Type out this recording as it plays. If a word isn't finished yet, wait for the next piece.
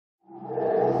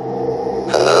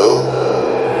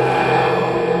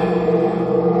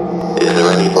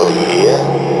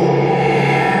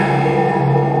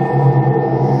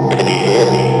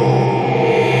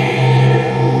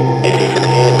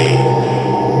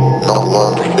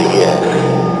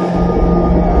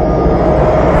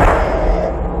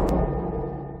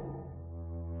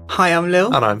Hi, I'm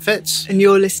Lil. And I'm Fitz. And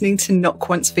you're listening to Knock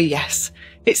Once for Yes.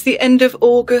 It's the end of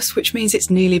August, which means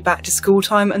it's nearly back to school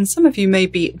time, and some of you may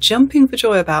be jumping for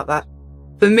joy about that.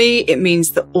 For me, it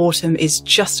means that autumn is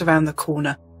just around the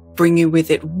corner, bringing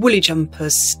with it woolly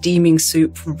jumpers, steaming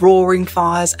soup, roaring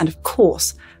fires, and of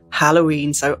course,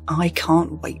 Halloween, so I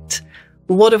can't wait.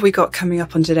 What have we got coming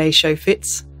up on today's show,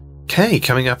 Fitz? Okay,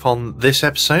 coming up on this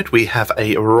episode, we have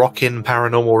a rockin'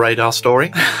 paranormal radar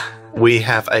story. We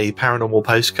have a paranormal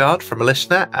postcard from a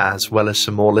listener, as well as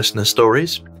some more listener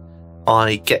stories.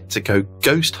 I get to go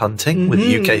ghost hunting with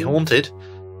UKHaunted,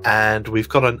 and we've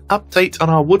got an update on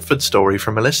our Woodford story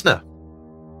from a listener.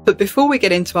 But before we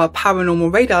get into our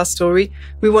paranormal radar story,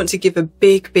 we want to give a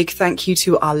big thank you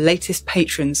to our latest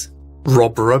patrons.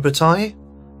 Rob Robitaille,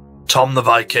 Tom the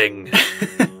Viking.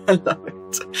 I love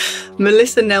it.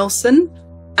 Melissa Nelson,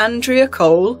 Andrea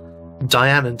Cole,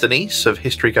 Diane and Denise of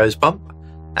History Goes Bump.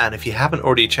 And if you haven't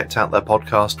already checked out their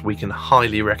podcast, we can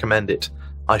highly recommend it.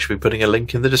 I shall be putting a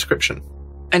link in the description.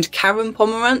 And Karen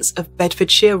Pomerantz of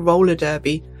Bedfordshire Roller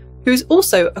Derby, who is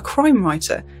also a crime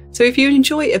writer. So if you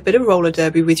enjoy a bit of roller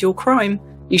derby with your crime,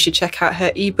 you should check out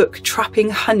her ebook Trapping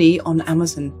Honey on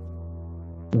Amazon.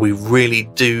 We really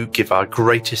do give our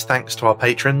greatest thanks to our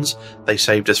patrons. They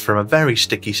saved us from a very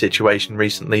sticky situation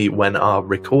recently when our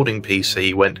recording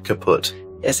PC went kaput.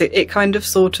 Yes, it kind of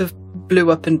sort of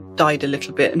blew up and died a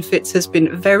little bit, and Fitz has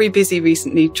been very busy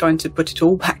recently trying to put it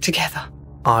all back together.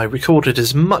 I recorded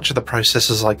as much of the process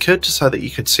as I could so that you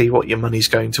could see what your money's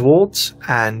going towards.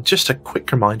 And just a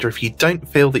quick reminder, if you don't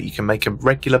feel that you can make a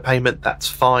regular payment, that's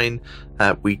fine.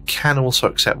 We can also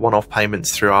accept one-off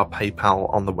payments through our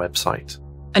PayPal on the website.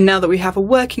 And now that we have a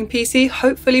working PC,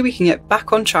 hopefully we can get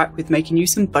back on track with making you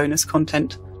some bonus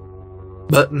content.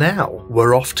 But now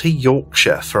we're off to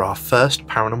Yorkshire for our first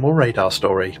paranormal radar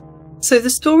story. So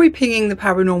the story pinging the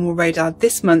paranormal radar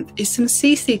this month is some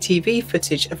CCTV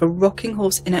footage of a rocking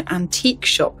horse in an antique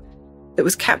shop that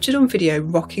was captured on video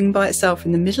rocking by itself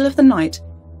in the middle of the night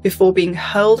before being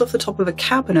hurled off the top of a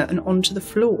cabinet and onto the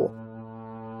floor.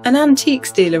 An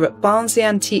antiques dealer at Barnsley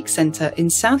Antique Centre in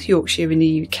South Yorkshire in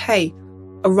the UK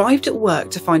arrived at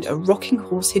work to find a rocking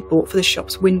horse he'd bought for the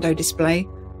shop's window display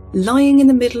lying in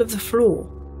the middle of the floor.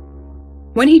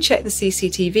 When he checked the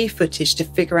CCTV footage to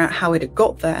figure out how it had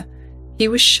got there, he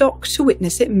was shocked to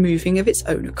witness it moving of its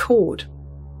own accord.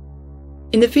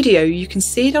 In the video, you can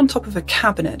see it on top of a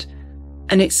cabinet,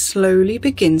 and it slowly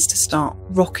begins to start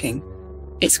rocking.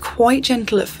 It's quite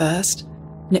gentle at first,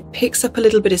 and it picks up a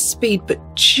little bit of speed, but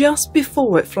just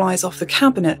before it flies off the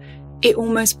cabinet, it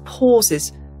almost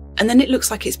pauses, and then it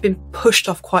looks like it's been pushed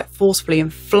off quite forcefully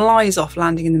and flies off,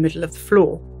 landing in the middle of the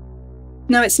floor.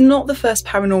 Now, it's not the first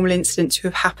paranormal incident to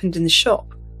have happened in the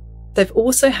shop. They've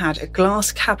also had a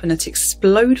glass cabinet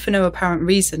explode for no apparent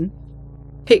reason,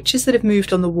 pictures that have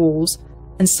moved on the walls,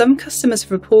 and some customers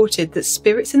have reported that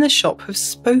spirits in the shop have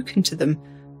spoken to them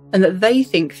and that they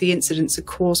think the incidents are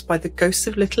caused by the ghosts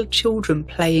of little children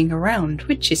playing around,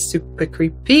 which is super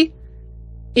creepy.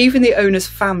 Even the owner's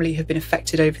family have been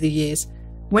affected over the years.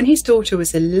 When his daughter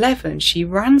was 11, she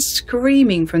ran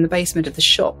screaming from the basement of the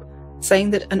shop,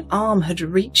 saying that an arm had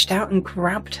reached out and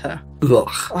grabbed her.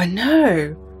 Ugh. I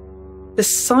know. The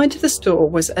site of the store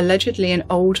was allegedly an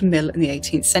old mill in the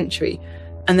 18th century,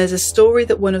 and there's a story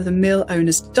that one of the mill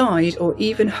owners died or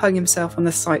even hung himself on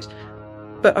the site.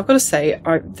 But I've got to say,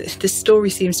 this story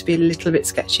seems to be a little bit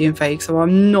sketchy and vague, so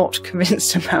I'm not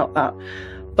convinced about that.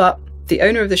 But the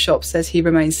owner of the shop says he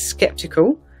remains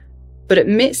sceptical, but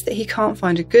admits that he can't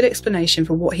find a good explanation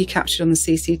for what he captured on the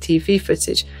CCTV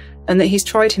footage, and that he's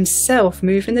tried himself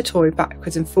moving the toy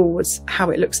backwards and forwards, how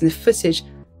it looks in the footage,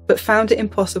 but found it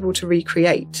impossible to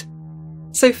recreate.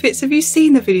 So Fitz, have you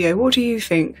seen the video? What do you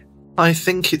think? I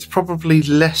think it's probably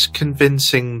less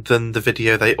convincing than the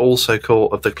video they also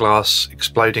caught of the glass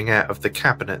exploding out of the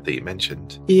cabinet that you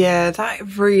mentioned. Yeah,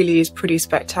 that really is pretty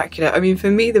spectacular. I mean,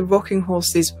 for me, the rocking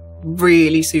horse is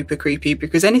really super creepy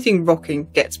because anything rocking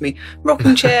gets me.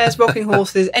 Rocking chairs, rocking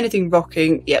horses, anything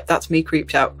rocking, yep, that's me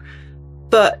creeped out.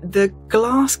 But the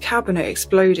glass cabinet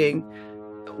exploding,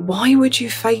 why would you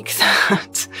fake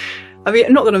that? I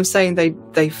mean, not that I'm saying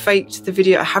they faked the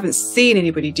video. I haven't seen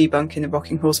anybody debunking the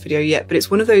rocking horse video yet, but it's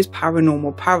one of those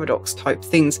paranormal paradox type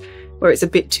things where it's a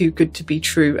bit too good to be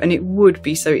true, and it would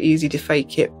be so easy to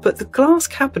fake it. But the glass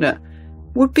cabinet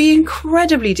would be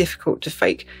incredibly difficult to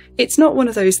fake. It's not one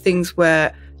of those things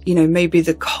where, you know, maybe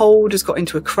the cold has got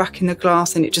into a crack in the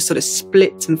glass and it just sort of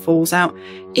splits and falls out.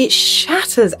 It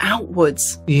shatters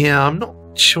outwards. Yeah, I'm not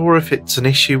sure if it's an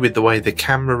issue with the way the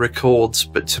camera records,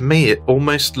 but to me it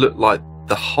almost looked like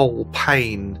the whole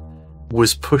pane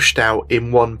was pushed out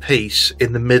in one piece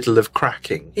in the middle of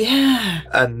cracking. Yeah.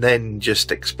 And then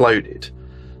just exploded.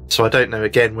 So I don't know,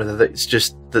 again, whether it's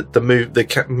just that the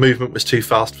movement was too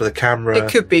fast for the camera. It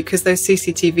could be, because those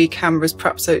CCTV cameras,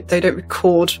 perhaps they don't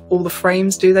record all the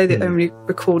frames, do they? They only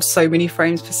record so many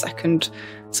frames per second.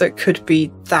 So it could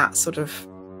be that sort of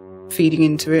feeding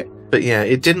into it. But yeah,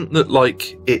 it didn't look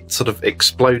like it sort of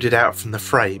exploded out from the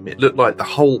frame. It looked like the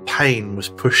whole pane was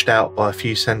pushed out by a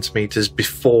few centimetres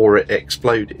before it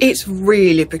exploded. It's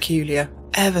really peculiar.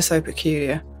 Ever so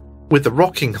peculiar. With the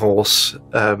rocking horse,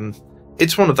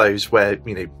 it's one of those where,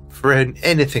 you know, for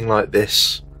anything like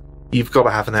this, you've got to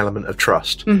have an element of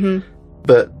trust. Mm-hmm.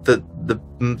 But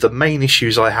the main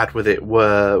issues I had with it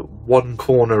were one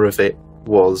corner of it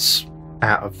was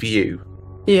out of view.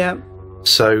 Yeah.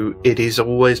 So it is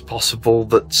always possible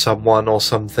that someone or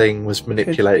something was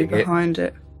manipulating Could be behind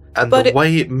it. And but the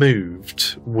way it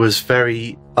moved was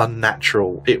very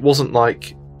unnatural. It wasn't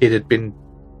like it had been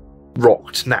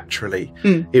rocked naturally.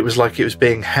 It was like it was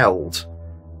being held,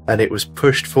 and it was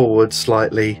pushed forward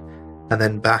slightly and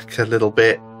then back a little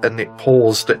bit, and it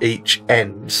paused at each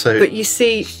end. So, but you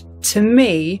see, to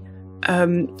me,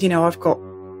 you know, I've got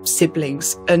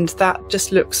siblings, and that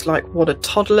just looks like what a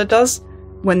toddler does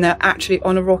when they're actually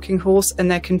on a rocking horse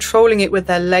and they're controlling it with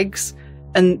their legs.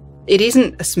 And it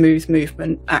isn't a smooth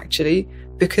movement, actually,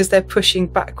 because they're pushing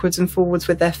backwards and forwards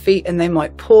with their feet, and they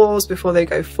might pause before they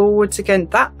go forwards again.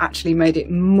 That actually made it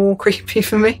more creepy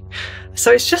for me.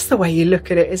 So it's just the way you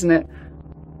look at it, isn't it?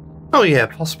 oh yeah,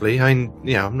 possibly. I mean,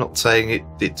 yeah, I'm not saying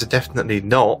it's definitely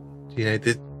not. You know,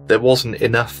 there wasn't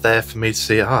enough there for me to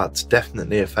see, it's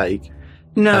definitely a fake.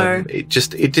 No. It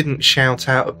didn't shout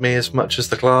out at me as much as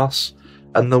the glass.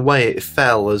 And the way it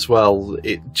fell as well,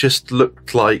 it just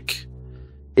looked like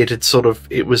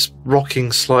it was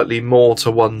rocking slightly more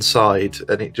to one side,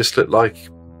 and it just looked like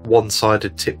one side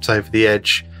had tipped over the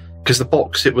edge, because the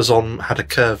box it was on had a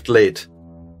curved lid,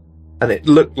 and it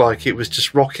looked like it was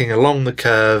just rocking along the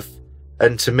curve,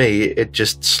 and to me it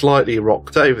just slightly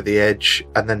rocked over the edge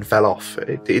and then fell off.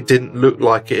 It didn't look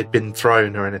like it had been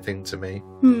thrown or anything to me.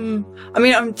 I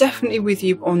mean, I'm definitely with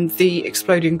you on the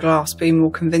exploding glass being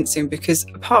more convincing, because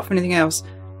apart from anything else,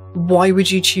 why would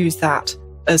you choose that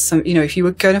as some, you know, if you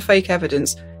were going to fake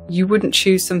evidence, you wouldn't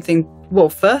choose something, well,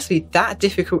 firstly, that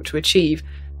difficult to achieve,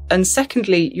 and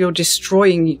secondly, you're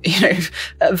destroying, you know,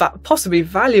 a possibly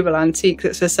valuable antique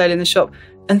that's for sale in the shop.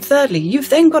 And thirdly, you've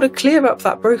then got to clear up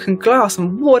that broken glass,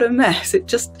 and what a mess. It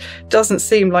just doesn't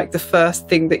seem like the first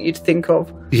thing that you'd think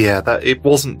of. Yeah, that it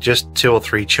wasn't just 2 or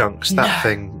 3 chunks. That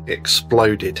thing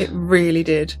exploded. It really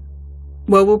did.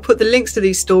 Well, we'll put the links to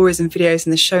these stories and videos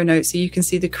in the show notes so you can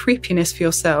see the creepiness for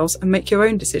yourselves and make your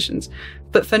own decisions.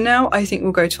 But for now, I think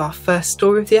we'll go to our first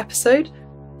story of the episode.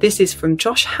 This is from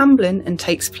Josh Hamblin and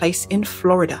takes place in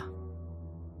Florida.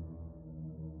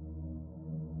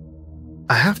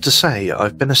 I have to say,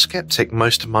 I've been a skeptic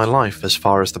most of my life as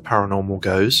far as the paranormal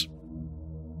goes.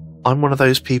 I'm one of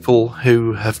those people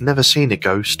who have never seen a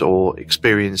ghost or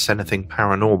experienced anything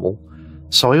paranormal,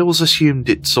 so I always assumed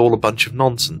it's all a bunch of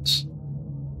nonsense.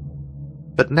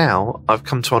 But now I've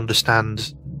come to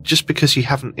understand, just because you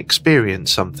haven't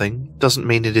experienced something doesn't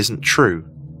mean it isn't true.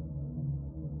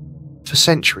 For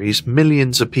centuries,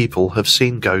 millions of people have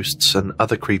seen ghosts and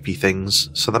other creepy things,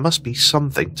 so there must be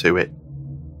something to it.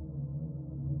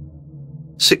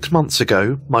 6 months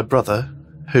ago, my brother,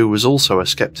 who was also a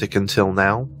skeptic until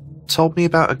now, told me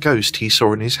about a ghost he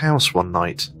saw in his house one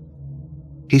night.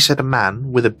 He said a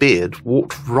man with a beard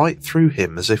walked right through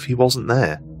him as if he wasn't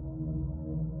there.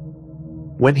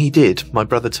 When he did, my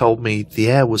brother told me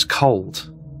the air was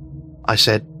cold. I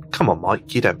said, "Come on,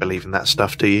 Mike, you don't believe in that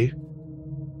stuff, do you?"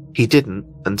 He didn't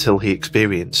until he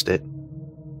experienced it.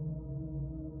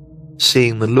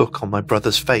 Seeing the look on my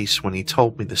brother's face when he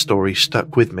told me the story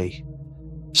stuck with me.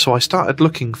 So I started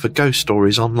looking for ghost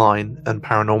stories online and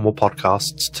paranormal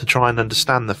podcasts to try and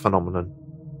understand the phenomenon.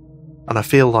 And I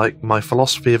feel like my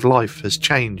philosophy of life has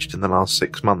changed in the last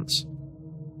 6 months.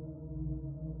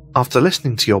 After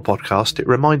listening to your podcast, it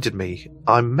reminded me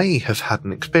I may have had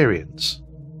an experience.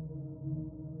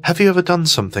 Have you ever done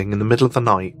something in the middle of the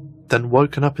night, then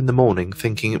woken up in the morning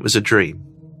thinking it was a dream?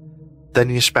 Then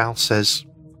your spouse says,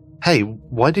 "Hey,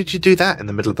 why did you do that in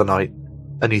the middle of the night?"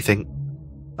 And you think,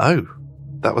 "Oh,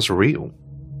 that was real."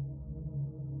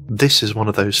 This is one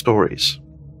of those stories.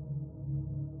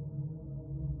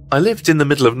 I lived in the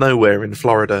middle of nowhere in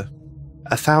Florida,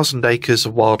 1,000 acres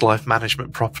of wildlife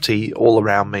management property all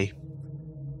around me.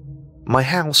 My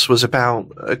house was about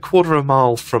a quarter of a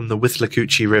mile from the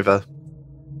Withlacoochee River.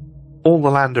 All the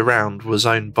land around was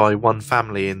owned by one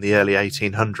family in the early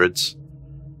 1800s.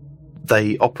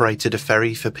 They operated a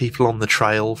ferry for people on the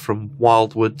trail from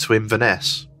Wildwood to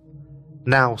Inverness,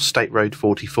 now State Road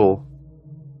 44.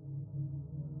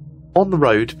 On the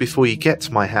road before you get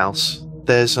to my house,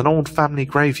 there's an old family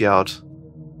graveyard.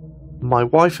 My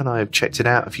wife and I have checked it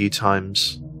out a few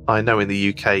times. I know in the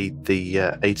UK the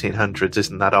 1800s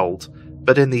isn't that old,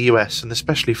 but in the US and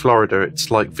especially Florida it's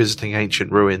like visiting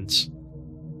ancient ruins.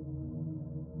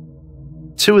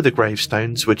 2 of the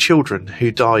gravestones were children who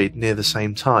died near the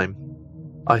same time.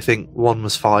 I think one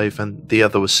was 5 and the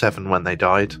other was 7 when they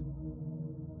died.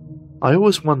 I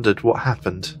always wondered what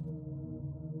happened.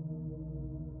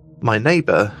 My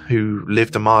neighbour, who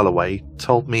lived a mile away,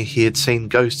 told me he had seen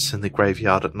ghosts in the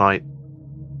graveyard at night.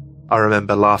 I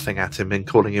remember laughing at him and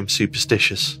calling him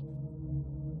superstitious.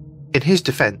 In his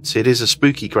defence, it is a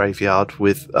spooky graveyard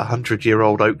with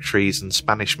 100-year-old oak trees and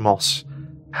Spanish moss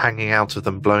hanging out of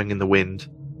them blowing in the wind.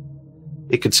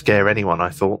 It could scare anyone,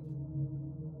 I thought.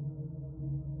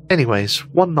 Anyways,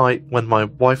 one night when my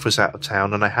wife was out of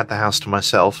town and I had the house to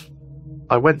myself,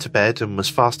 I went to bed and was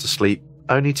fast asleep,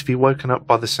 only to be woken up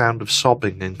by the sound of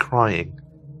sobbing and crying.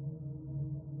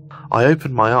 I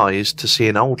opened my eyes to see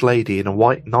an old lady in a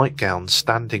white nightgown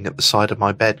standing at the side of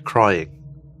my bed crying.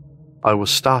 I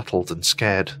was startled and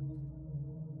scared.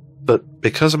 But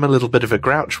because I'm a little bit of a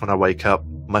grouch when I wake up,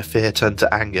 my fear turned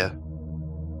to anger.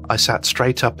 I sat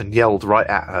straight up and yelled right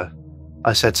at her.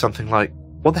 I said something like,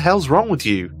 "What the hell's wrong with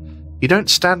you? You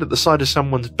don't stand at the side of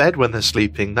someone's bed when they're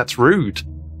sleeping, that's rude."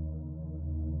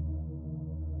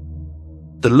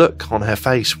 The look on her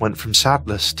face went from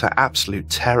sadness to absolute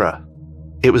terror.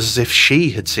 It was as if she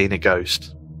had seen a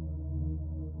ghost.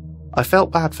 I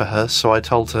felt bad for her, so I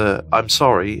told her I'm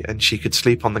sorry and she could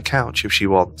sleep on the couch if she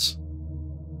wants.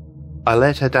 I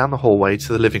led her down the hallway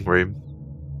to the living room.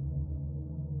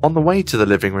 On the way to the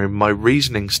living room, my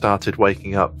reasoning started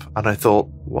waking up and I thought,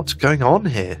 what's going on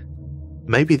here?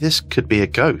 Maybe this could be a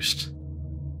ghost.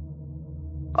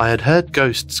 I had heard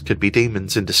ghosts could be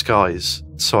demons in disguise,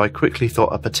 so I quickly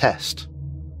thought up a test.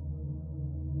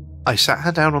 I sat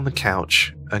her down on the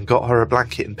couch and got her a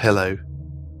blanket and pillow.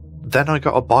 Then I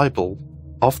got a Bible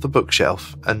off the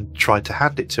bookshelf and tried to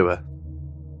hand it to her.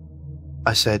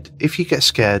 I said, "If you get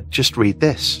scared, just read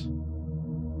this."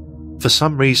 For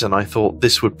some reason I thought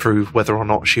this would prove whether or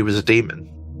not she was a demon.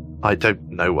 I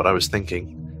don't know what I was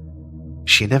thinking.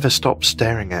 She never stopped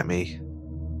staring at me,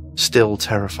 still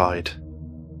terrified.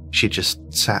 She just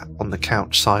sat on the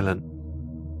couch silent.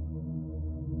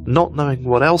 Not knowing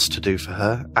what else to do for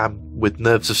her, and with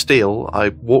nerves of steel, I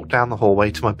walked down the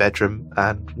hallway to my bedroom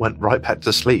and went right back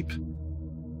to sleep.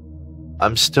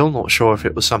 I'm still not sure if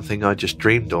it was something I just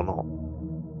dreamed or not.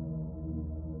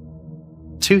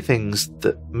 2 things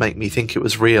that make me think it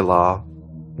was real are,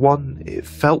 1, it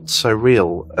felt so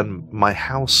real, and my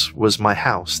house was my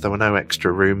house. There were no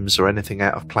extra rooms or anything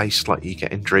out of place like you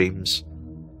get in dreams.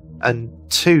 And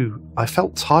 2, I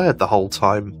felt tired the whole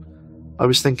time. I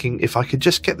was thinking if I could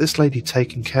just get this lady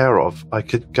taken care of, I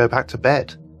could go back to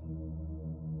bed.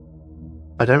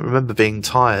 I don't remember being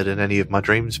tired in any of my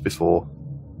dreams before.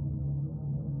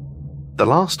 The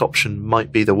last option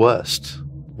might be the worst.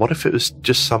 What if it was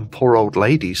just some poor old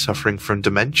lady suffering from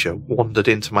dementia wandered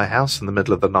into my house in the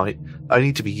middle of the night,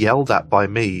 only to be yelled at by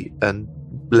me and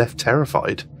left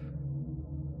terrified?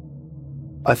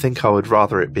 I think I would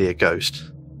rather it be a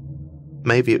ghost.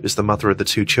 Maybe it was the mother of the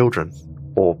 2 children,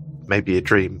 or maybe a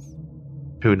dream.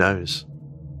 Who knows?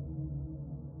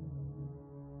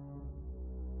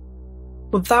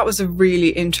 Well, that was a really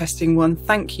interesting one.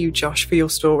 Thank you, Josh, for your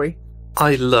story.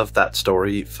 I love that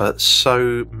story for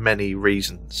so many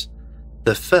reasons.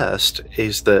 The first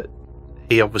is that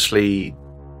he obviously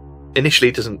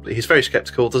initially he's very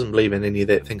sceptical, doesn't believe in any of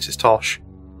it, thinks it's tosh.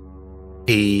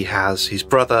 He has his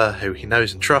brother who he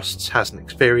knows and trusts, has an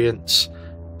experience,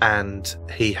 and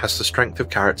he has the strength of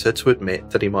character to admit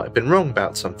that he might have been wrong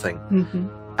about something. Mm-hmm.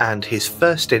 And his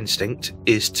first instinct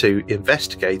is to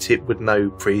investigate it with no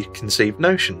preconceived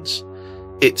notions.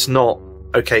 It's not,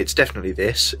 okay, it's definitely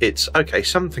this. It's, okay,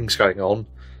 something's going on.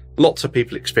 Lots of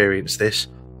people experience this.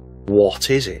 What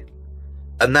is it?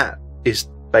 And that is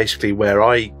basically where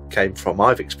I came from.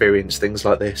 I've experienced things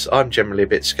like this. I'm generally a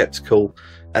bit sceptical,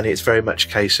 and it's very much a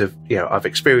case of, I've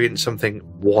experienced something,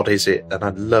 what is it? And I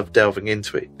love delving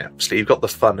into it. Obviously, you've got the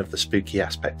fun of the spooky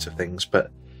aspects of things,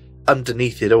 but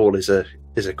underneath it all is a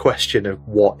question of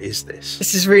what is this?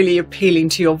 This is really appealing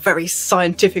to your very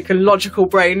scientific and logical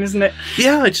brain, isn't it?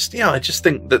 Yeah, I just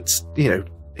think that's,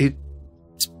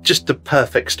 it's just a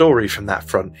perfect story from that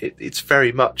front. It's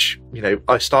very much,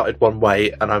 I started one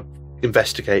way and I've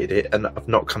investigated it and I've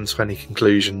not come to any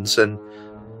conclusions, and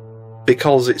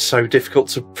because it's so difficult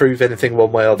to prove anything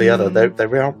one way or the other,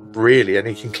 there aren't really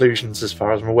any conclusions, as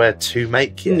far as I'm aware, to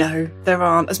make yet. No, there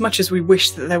aren't. As much as we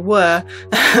wish that there were,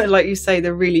 like you say,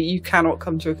 you cannot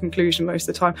come to a conclusion most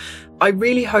of the time. I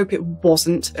really hope it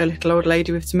wasn't a little old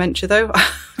lady with dementia, though, I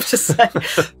have to say.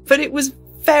 But it was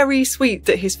very sweet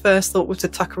that his first thought was to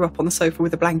tuck her up on the sofa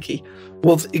with a blankie.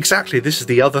 Well, exactly. This is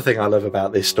the other thing I love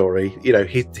about this story. You know,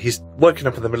 he's woken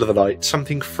up in the middle of the night,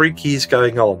 something freaky is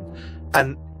going on,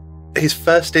 and his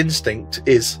first instinct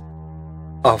is,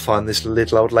 I'll find this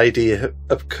little old lady a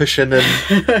cushion and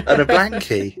a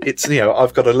blankie. It's, you know,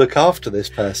 I've got to look after this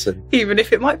person. Even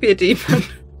if it might be a demon.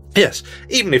 Yes,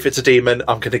 even if it's a demon,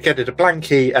 I'm going to get it a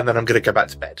blankie and then I'm going to go back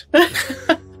to bed.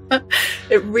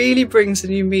 It really brings a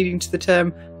new meaning to the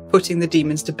term putting the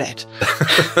demons to bed.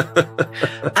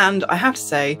 And I have to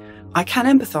say, I can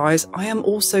empathise. I am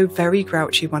also very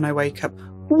grouchy when I wake up.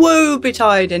 Woe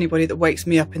betide anybody that wakes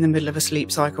me up in the middle of a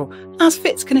sleep cycle, as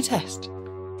Fitz can attest.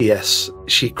 Yes,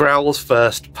 she growls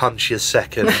first, punches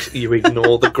second. You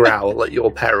ignore the growl at your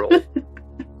peril.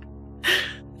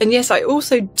 And yes, I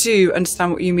also do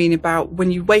understand what you mean about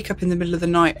when you wake up in the middle of the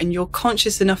night and you're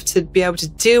conscious enough to be able to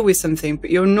deal with something,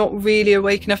 but you're not really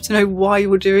awake enough to know why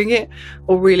you're doing it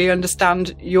or really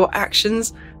understand your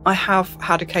actions. I have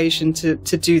had occasion to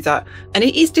do that. And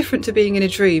it is different to being in a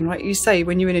dream. Like you say,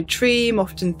 when you're in a dream,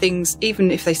 often things,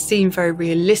 even if they seem very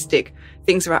realistic,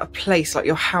 things are out of place. Like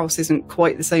your house isn't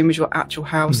quite the same as your actual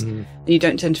house. And you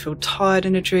don't tend to feel tired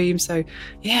in a dream. So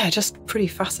yeah, just pretty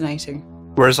fascinating.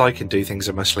 Whereas I can do things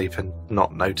in my sleep and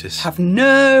not notice. Have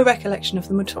no recollection of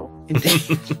them at all, indeed.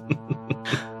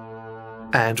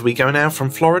 And we go now from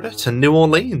Florida to New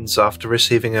Orleans after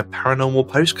receiving a paranormal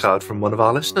postcard from one of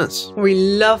our listeners. We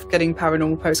love getting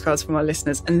paranormal postcards from our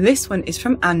listeners, and this one is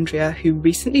from Andrea, who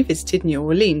recently visited New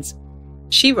Orleans.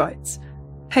 She writes,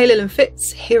 "Hey Lil and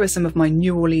Fitz, here are some of my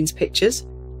New Orleans pictures.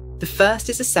 The first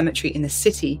is a cemetery in the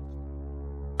city.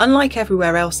 Unlike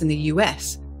everywhere else in the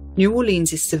US, New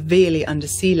Orleans is severely under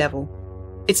sea level.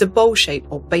 It's a bowl shape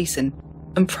or basin,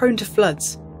 and prone to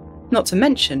floods. Not to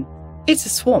mention, it's a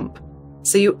swamp,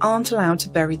 so you aren't allowed to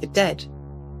bury the dead.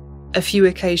 A few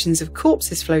occasions of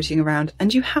corpses floating around,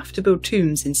 and you have to build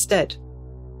tombs instead.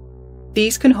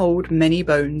 These can hold many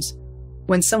bones.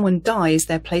 When someone dies,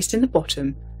 they're placed in the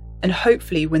bottom, and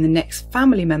hopefully when the next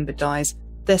family member dies,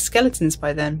 they're skeletons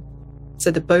by then,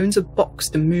 so the bones are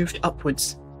boxed and moved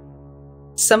upwards.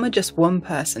 Some are just one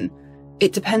person.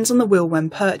 It depends on the will when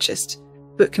purchased,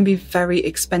 but can be very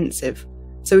expensive.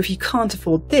 So if you can't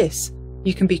afford this,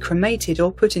 you can be cremated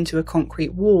or put into a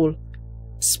concrete wall.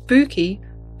 Spooky,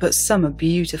 but some are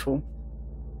beautiful."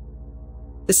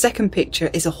 The second picture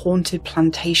is a haunted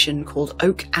plantation called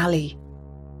Oak Alley.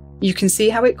 You can see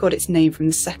how it got its name from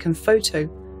the second photo,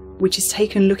 which is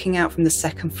taken looking out from the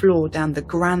second floor down the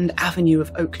grand avenue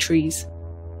of oak trees.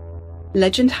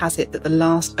 Legend has it that the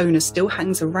last owner still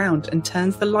hangs around and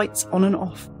turns the lights on and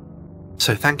off.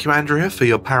 So thank you, Andrea, for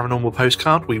your paranormal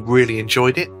postcard. We really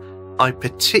enjoyed it. I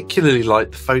particularly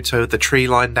liked the photo of the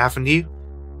tree-lined avenue.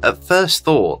 At first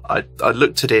thought, I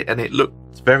looked at it and it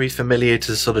looked very familiar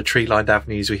to the sort of tree-lined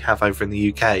avenues we have over in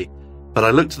the UK. But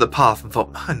I looked at the path and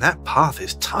thought, man, that path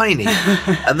is tiny.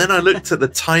 And then I looked at the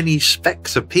tiny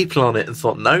specks of people on it and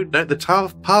thought, no,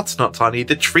 the path's not tiny.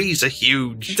 The trees are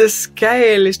huge. The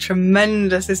scale is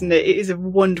tremendous, isn't it? It is a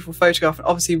wonderful photograph. And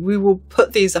obviously, we will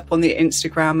put these up on the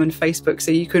Instagram and Facebook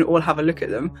so you can all have a look at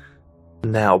them.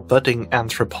 Now, budding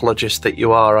anthropologist that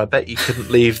you are, I bet you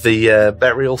couldn't leave the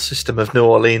burial system of New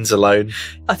Orleans alone.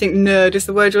 I think nerd is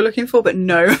the word you're looking for, but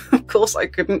no, of course I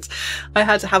couldn't. I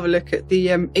had to have a look at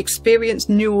the Experience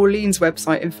New Orleans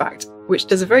website, in fact, which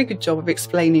does a very good job of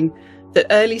explaining that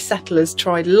early settlers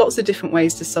tried lots of different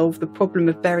ways to solve the problem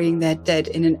of burying their dead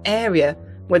in an area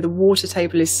where the water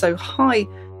table is so high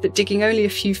that digging only a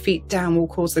few feet down will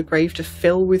cause the grave to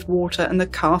fill with water and the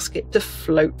casket to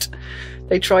float.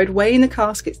 They tried weighing the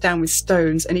caskets down with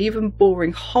stones and even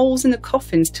boring holes in the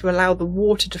coffins to allow the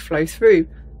water to flow through.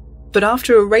 But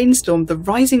after a rainstorm, the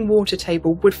rising water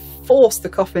table would force the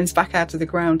coffins back out of the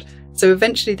ground, so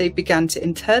eventually they began to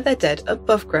inter their dead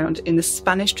above ground in the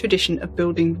Spanish tradition of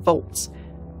building vaults.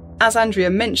 As Andrea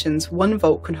mentions, one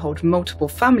vault can hold multiple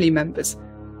family members,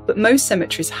 but most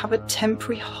cemeteries have a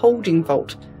temporary holding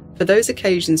vault for those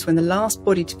occasions when the last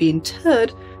body to be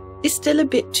interred is still a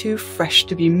bit too fresh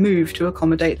to be moved to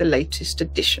accommodate the latest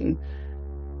addition.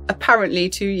 Apparently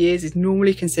 2 years is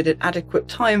normally considered adequate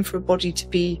time for a body to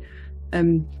be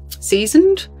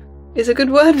seasoned, is a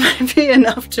good word, maybe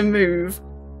enough to move.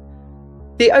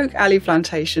 The Oak Alley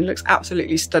plantation looks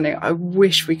absolutely stunning. I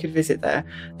wish we could visit there.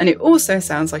 And it also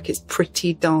sounds like it's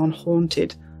pretty darn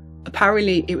haunted.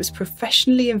 Apparently, it was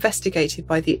professionally investigated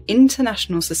by the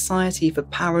International Society for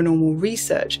Paranormal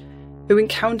Research, who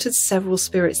encountered several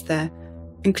spirits there,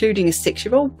 including a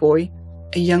 6-year-old boy,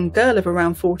 a young girl of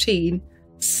around 14,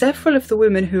 several of the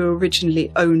women who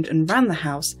originally owned and ran the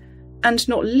house, and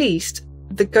not least,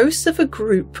 the ghosts of a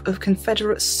group of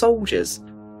Confederate soldiers.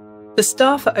 The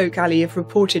staff at Oak Alley have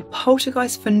reported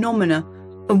poltergeist phenomena,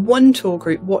 and one tour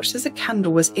group watched as a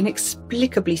candle was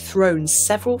inexplicably thrown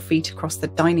several feet across the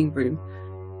dining room.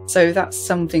 So that's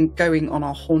something going on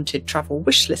our haunted travel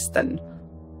wish list then.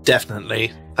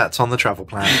 Definitely. That's on the travel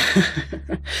plan.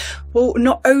 Well,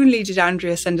 not only did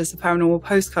Andrea send us a paranormal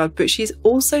postcard, but she's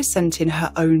also sent in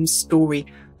her own story,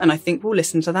 and I think we'll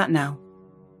listen to that now.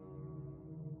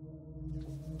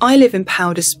 I live in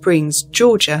Powder Springs,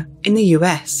 Georgia, in the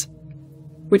US,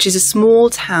 which is a small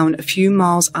town a few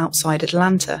miles outside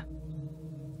Atlanta.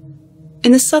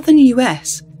 In the southern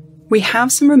US, we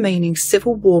have some remaining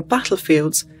Civil War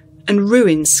battlefields and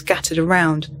ruins scattered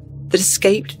around that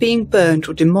escaped being burned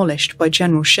or demolished by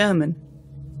General Sherman.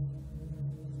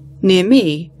 Near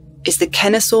me is the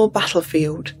Kennesaw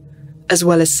battlefield, as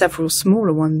well as several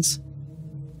smaller ones.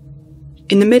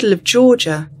 In the middle of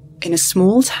Georgia, in a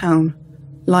small town,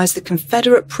 lies the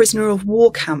Confederate prisoner of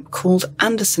war camp called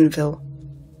Andersonville.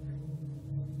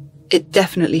 It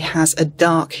definitely has a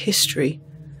dark history,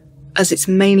 as it's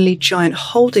mainly giant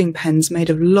holding pens made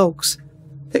of logs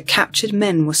that captured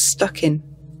men were stuck in.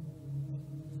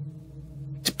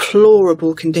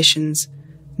 Deplorable conditions.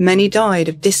 Many died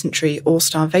of dysentery or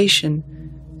starvation.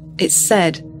 It's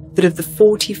said that of the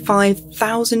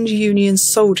 45,000 Union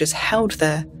soldiers held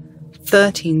there,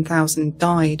 13,000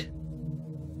 died.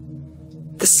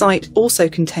 The site also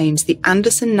contains the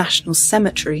Anderson National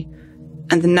Cemetery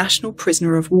and the National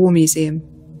Prisoner of War Museum.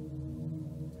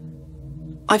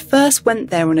 I first went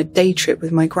there on a day trip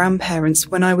with my grandparents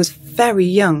when I was very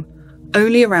young,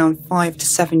 only around 5 to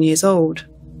 7 years old.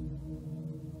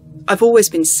 I've always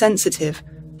been sensitive,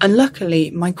 and luckily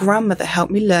my grandmother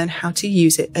helped me learn how to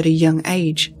use it at a young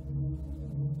age.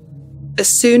 As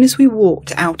soon as we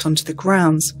walked out onto the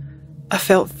grounds, I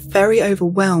felt very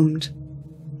overwhelmed.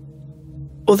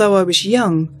 Although I was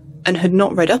young and had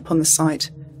not read up on the site,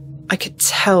 I could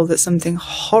tell that something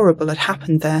horrible had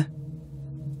happened there.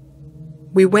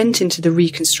 We went into the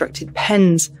reconstructed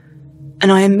pens,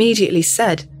 and I immediately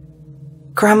said,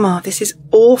 "Grandma, this is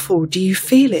awful, do you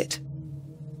feel it?"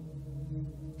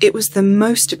 It was the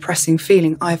most depressing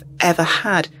feeling I've ever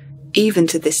had, even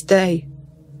to this day.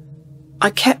 I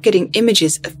kept getting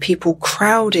images of people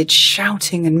crowded,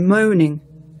 shouting and moaning.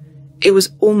 It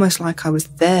was almost like I was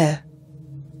there.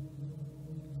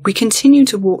 We continued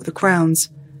to walk the grounds,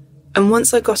 and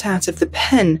once I got out of the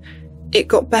pen, it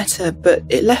got better, but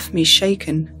it left me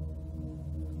shaken.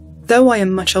 Though I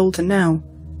am much older now,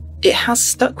 it has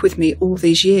stuck with me all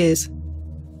these years.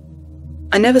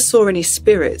 I never saw any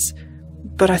spirits,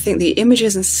 but I think the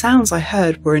images and sounds I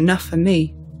heard were enough for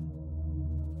me.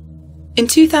 In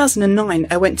 2009,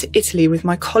 I went to Italy with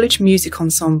my college music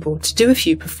ensemble to do a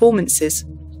few performances.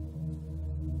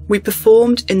 We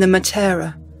performed in the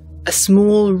Matera, a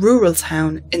small rural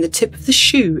town in the tip of the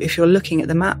shoe if you're looking at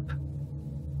the map.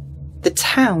 The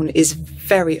town is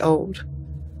very old.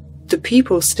 The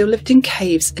people still lived in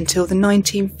caves until the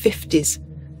 1950s,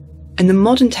 and the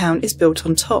modern town is built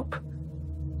on top.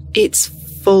 It's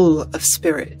full of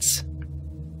spirits.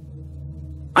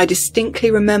 I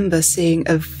distinctly remember seeing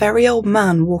a very old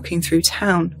man walking through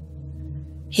town.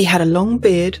 He had a long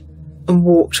beard and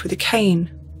walked with a cane.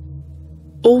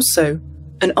 Also,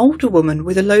 an older woman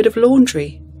with a load of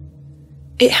laundry.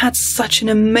 It had such an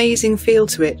amazing feel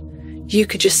to it. You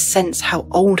could just sense how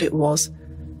old it was,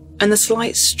 and the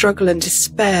slight struggle and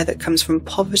despair that comes from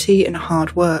poverty and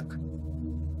hard work.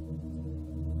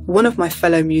 One of my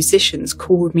fellow musicians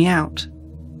called me out.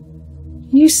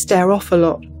 "You stare off a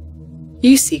lot.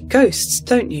 You see ghosts,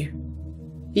 don't you?"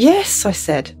 "Yes," I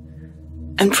said,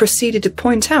 and proceeded to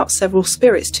point out several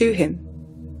spirits to him.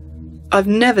 I've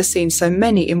never seen so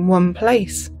many in one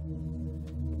place.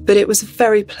 But it was a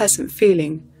very pleasant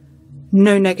feeling.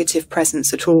 No negative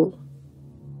presence at all.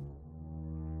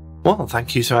 Well,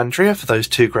 thank you to Andrea for those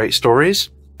two great stories.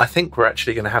 I think we're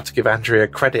actually going to have to give Andrea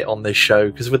credit on this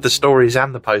show, because with the stories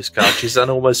and the postcard, she's done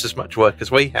almost as much work as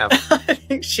we have. I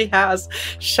think she has.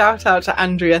 Shout out to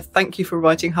Andrea. Thank you for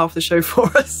writing half the show for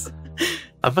us.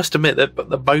 I must admit that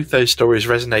both those stories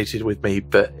resonated with me,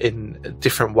 but in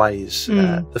different ways.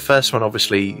 The first one,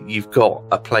 obviously, you've got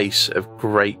a place of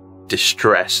great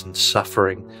distress and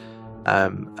suffering.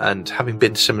 And having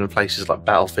been to similar places like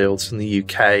battlefields in the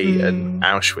UK and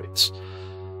Auschwitz,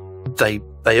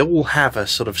 they all have a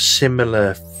sort of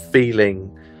similar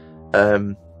feeling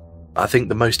I think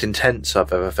the most intense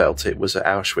I've ever felt it was at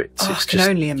Auschwitz. Oh, I can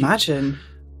only imagine.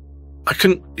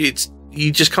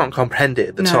 You just can't comprehend it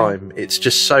at the time. It's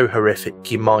just so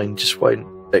horrific. Your mind just won't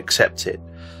accept it.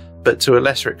 But to a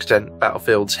lesser extent,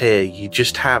 battlefields here, you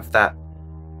just have that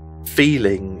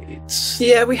feeling.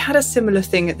 Yeah, we had a similar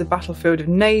thing at the battlefield of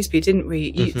Naseby, didn't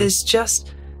we? There's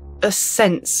just a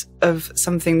sense of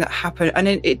something that happened, and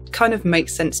it kind of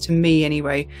makes sense to me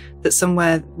anyway, that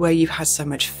somewhere where you've had so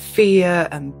much fear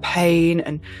and pain,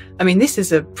 and I mean, this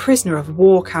is a prisoner of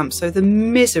war camp, so the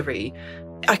misery,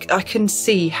 I can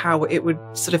see how it would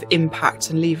sort of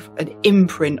impact and leave an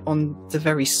imprint on the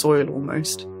very soil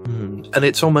almost. And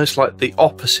it's almost like the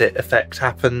opposite effect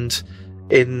happened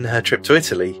in her trip to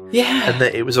Italy. Yeah. And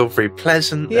that it was all very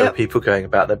pleasant. There were people going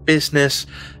about their business,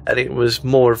 and it was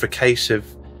more of a case of,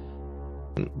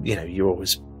 you know, you're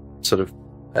always sort of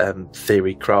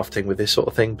theory crafting with this sort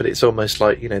of thing, but it's almost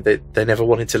like, you know, they never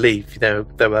wanted to leave. You know,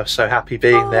 they were so happy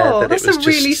being there that that's it was a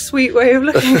really sweet way of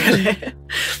looking at it.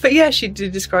 But yeah, she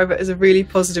did describe it as a really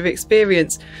positive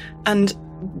experience. And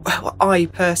I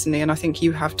personally, and I think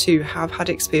you have too, have had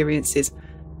experiences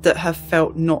that have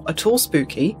felt not at all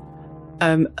spooky,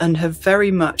 and have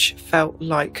very much felt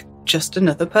like just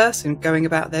another person going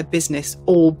about their business,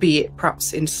 albeit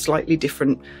perhaps in slightly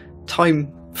different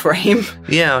time frame.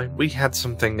 Yeah, we had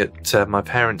something at my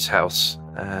parents' house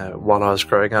while I was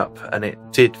growing up, and it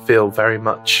did feel very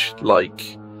much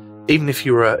like, even if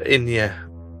you were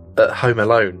at home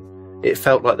alone, it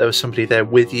felt like there was somebody there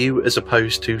with you as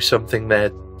opposed to something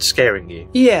there scaring you.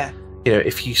 Yeah. You know,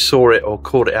 if you saw it or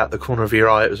caught it out the corner of your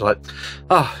eye, it was like,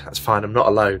 oh, that's fine, I'm not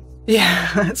alone.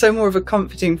 Yeah, so more of a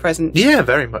comforting presence. Yeah,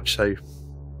 very much so.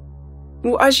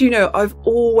 Well, as you know, I've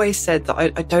always said that I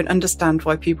don't understand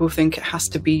why people think it has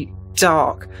to be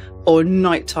dark or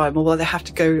nighttime, or why they have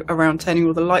to go around turning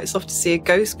all the lights off to see a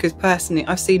ghost, because personally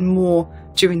I've seen more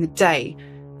during the day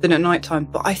than at nighttime.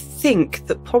 But I think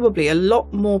that probably a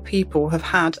lot more people have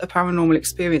had a paranormal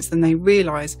experience than they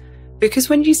realise, because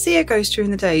when you see a ghost during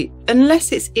the day,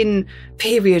 unless it's in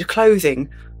period clothing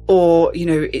or, you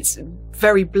know, it's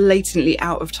very blatantly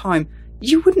out of time,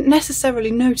 you wouldn't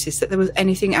necessarily notice that there was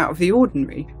anything out of the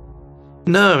ordinary.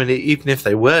 No, and even if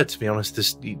they were, to be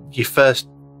honest, your first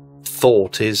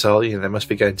thought is, oh, you know, they must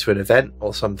be going to an event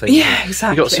or something. Yeah,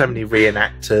 exactly. You've got so many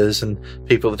reenactors and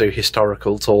people that do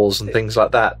historical tours and things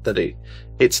like that, that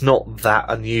it's not that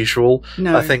unusual.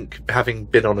 No. I think having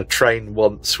been on a train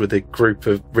once with a group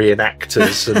of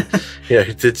reenactors and, you know,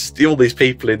 it's all these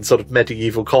people in sort of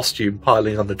medieval costume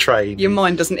piling on the train. Your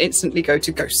mind doesn't instantly go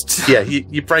to ghosts. Yeah,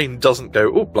 your brain doesn't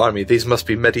go, oh, blimey, these must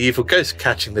be medieval ghosts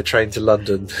catching the train to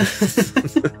London.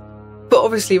 But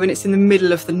obviously when it's in the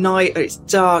middle of the night or it's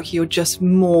dark, you're just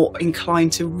more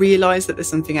inclined to realise that there's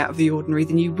something out of the ordinary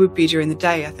than you would be during the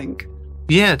day, I think.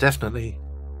 Yeah, definitely.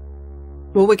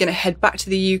 Well, we're going to head back to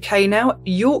the UK now,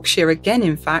 Yorkshire again,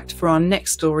 in fact, for our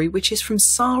next story, which is from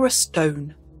Sarah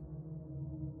Stone.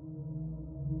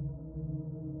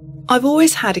 I've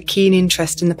always had a keen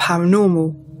interest in the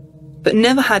paranormal, but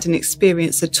never had an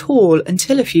experience at all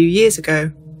until a few years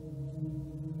ago.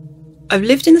 I've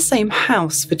lived in the same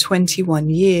house for 21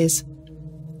 years,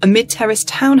 a mid-terrace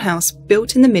townhouse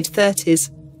built in the mid-30s,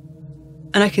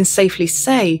 and I can safely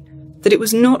say that it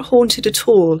was not haunted at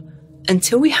all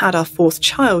until we had our fourth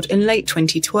child in late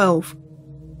 2012.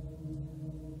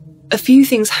 A few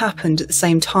things happened at the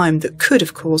same time that could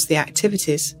have caused the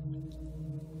activities.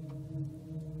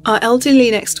 Our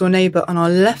elderly next-door neighbour on our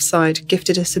left side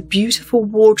gifted us a beautiful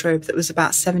wardrobe that was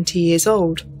about 70 years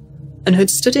old, and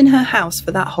had stood in her house for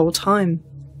that whole time.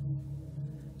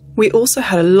 We also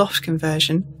had a loft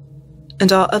conversion,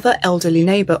 and our other elderly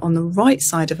neighbour on the right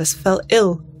side of us fell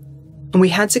ill, and we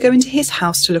had to go into his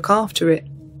house to look after it.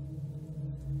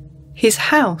 His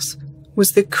house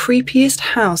was the creepiest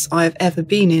house I have ever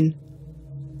been in,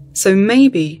 so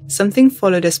maybe something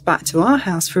followed us back to our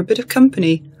house for a bit of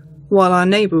company while our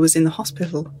neighbour was in the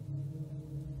hospital.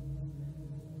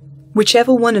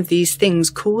 Whichever one of these things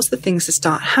caused the things to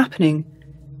start happening,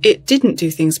 it didn't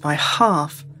do things by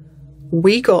half.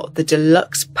 We got the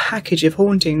deluxe package of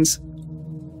hauntings.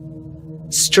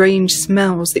 Strange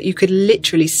smells that you could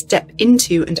literally step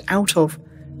into and out of,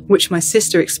 which my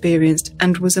sister experienced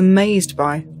and was amazed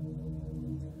by.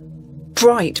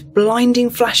 Bright, blinding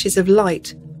flashes of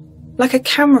light, like a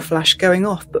camera flash going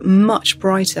off, but much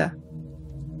brighter.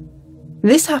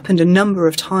 This happened a number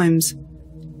of times.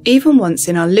 Even once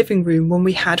in our living room when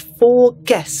we had 4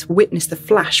 guests witness the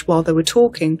flash while they were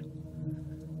talking,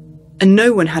 and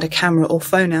no one had a camera or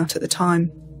phone out at the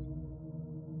time.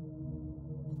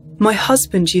 My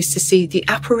husband used to see the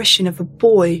apparition of a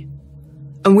boy,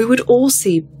 and we would all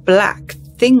see black,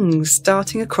 things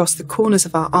darting across the corners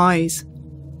of our eyes.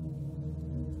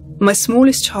 My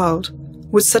smallest child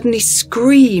would suddenly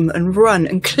scream and run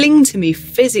and cling to me,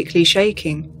 physically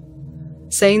shaking,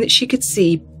 saying that she could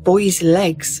see boys'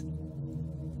 legs.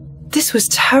 This was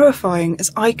terrifying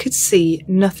as I could see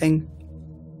nothing.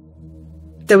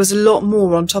 There was a lot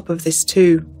more on top of this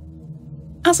too.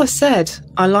 As I said,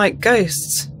 I like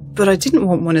ghosts, but I didn't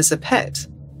want one as a pet.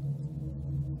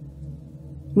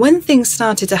 When things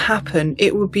started to happen,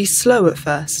 it would be slow at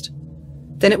first.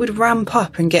 Then it would ramp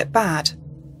up and get bad.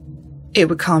 It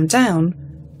would calm down,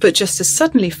 but just as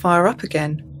suddenly fire up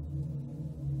again.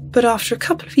 But after a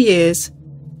couple of years,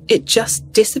 it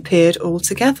just disappeared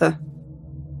altogether.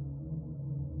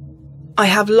 I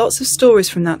have lots of stories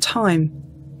from that time,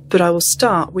 but I will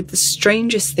start with the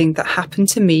strangest thing that happened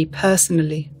to me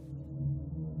personally.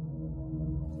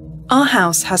 Our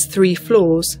house has 3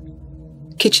 floors,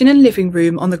 kitchen and living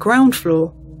room on the ground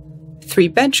floor, 3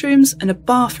 bedrooms and a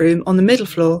bathroom on the middle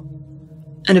floor,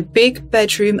 and a big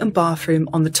bedroom and bathroom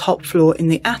on the top floor in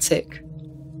the attic.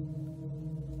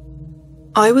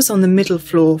 I was on the middle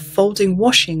floor folding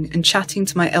washing and chatting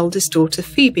to my eldest daughter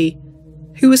Phoebe,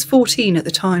 who was 14 at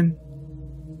the time.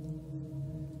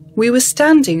 We were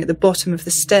standing at the bottom of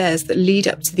the stairs that lead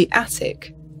up to the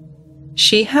attic.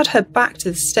 She had her back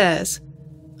to the stairs,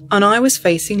 and I was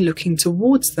facing looking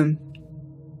towards them.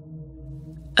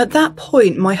 At that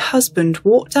point, my husband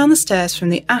walked down the stairs from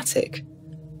the attic.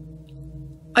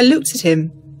 I looked at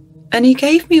him, and he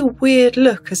gave me a weird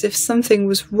look as if something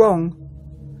was wrong,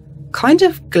 kind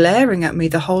of glaring at me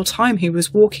the whole time he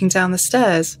was walking down the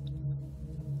stairs.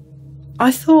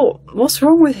 I thought, what's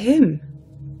wrong with him?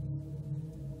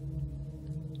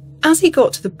 As he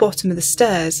got to the bottom of the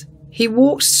stairs, he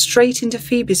walked straight into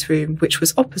Phoebe's room, which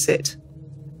was opposite.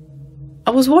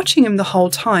 I was watching him the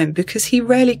whole time because he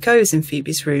rarely goes in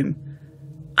Phoebe's room,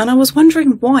 and I was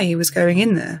wondering why he was going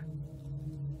in there.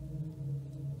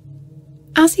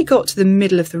 As he got to the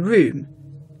middle of the room,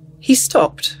 he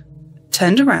stopped,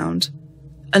 turned around,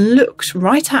 and looked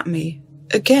right at me,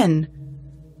 again,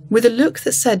 with a look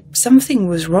that said something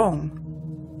was wrong.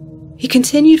 He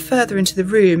continued further into the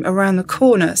room around the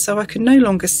corner so I could no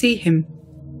longer see him.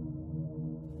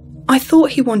 I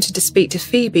thought he wanted to speak to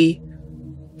Phoebe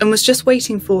and was just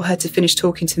waiting for her to finish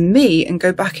talking to me and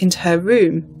go back into her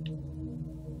room.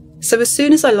 So as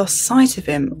soon as I lost sight of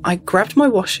him, I grabbed my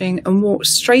washing and walked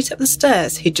straight up the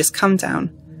stairs he'd just come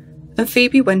down, and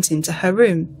Phoebe went into her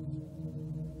room.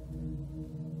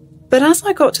 But as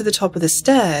I got to the top of the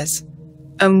stairs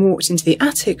and walked into the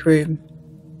attic room,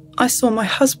 I saw my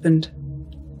husband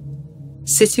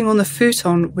sitting on the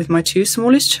futon with my 2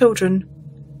 smallest children,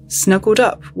 snuggled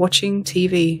up watching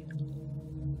TV.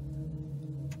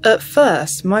 At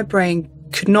first, my brain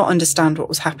could not understand what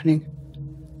was happening.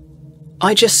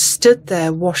 I just stood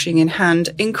there, washing in hand,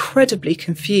 incredibly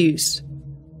confused.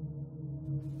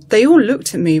 They all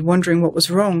looked at me, wondering what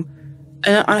was wrong,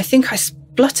 and I think I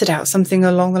spluttered out something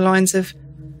along the lines of,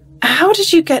 "How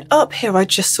did you get up here? I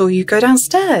just saw you go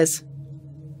downstairs."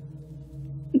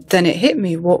 Then it hit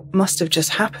me what must have just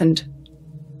happened.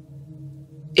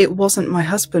 It wasn't my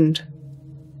husband,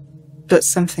 but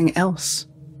something else.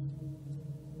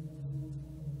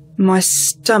 My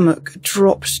stomach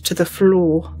dropped to the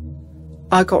floor.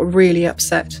 I got really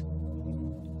upset.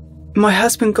 My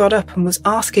husband got up and was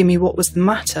asking me what was the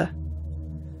matter.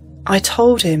 I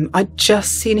told him I'd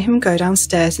just seen him go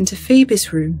downstairs into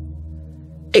Phoebe's room,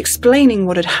 explaining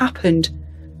what had happened,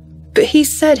 but he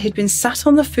said he'd been sat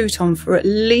on the futon for at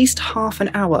least half an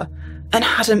hour and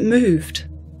hadn't moved.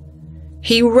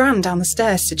 He ran down the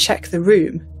stairs to check the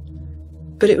room,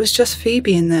 but it was just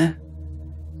Phoebe in there,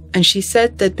 and she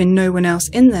said there'd been no one else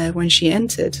in there when she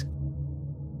entered.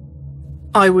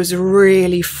 I was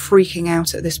really freaking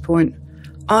out at this point.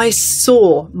 I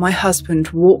saw my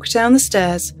husband walk down the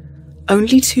stairs,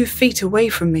 only 2 feet away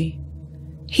from me.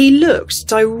 He looked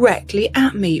directly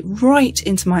at me, right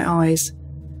into my eyes.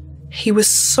 He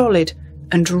was solid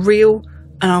and real,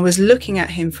 and I was looking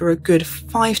at him for a good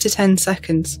 5 to 10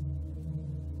 seconds.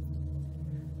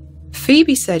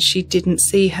 Phoebe said she didn't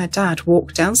see her dad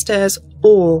walk downstairs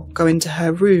or go into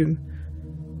her room,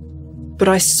 but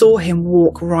I saw him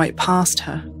walk right past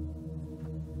her.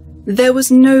 There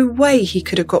was no way he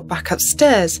could have got back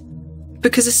upstairs,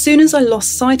 because as soon as I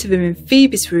lost sight of him in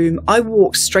Phoebe's room, I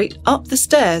walked straight up the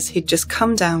stairs he'd just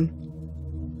come down.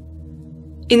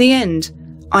 In the end,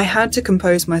 I had to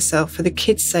compose myself for the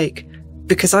kids' sake,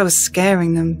 because I was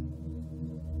scaring them.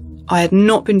 I had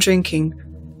not been drinking,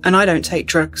 and I don't take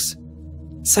drugs,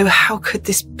 so how could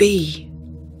this be?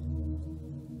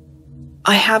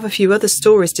 I have a few other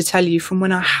stories to tell you from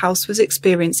when our house was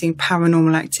experiencing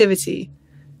paranormal activity,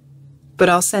 but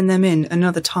I'll send them in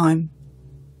another time.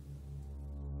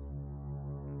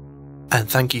 And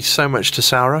thank you so much to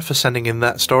Sarah for sending in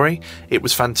that story. It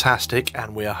was fantastic,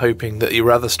 and we are hoping that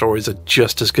your other stories are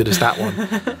just as good as that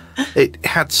one. It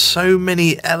had so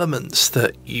many elements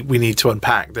that we need to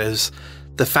unpack. There's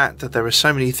the fact that there are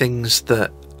so many things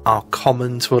that are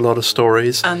common to a lot of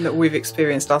stories. And that we've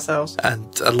experienced ourselves.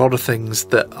 And a lot of things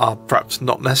that are perhaps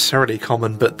not necessarily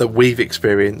common, but that we've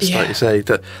experienced, like you say.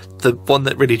 The one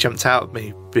that really jumped out at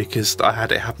me, because I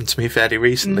had it happen to me fairly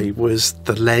recently, was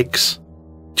the legs.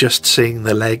 Just seeing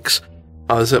the legs.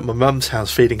 I was at my mum's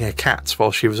house feeding her cats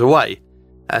while she was away,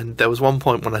 and there was one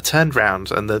point when I turned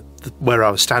round and where I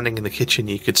was standing in the kitchen,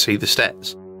 you could see the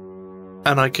stairs,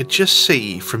 and I could just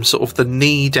see from sort of the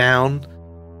knee down,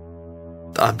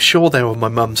 I'm sure they were my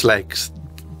mum's legs,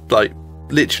 like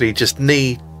literally just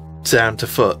knee down to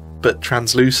foot, but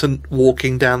translucent,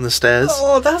 walking down the stairs.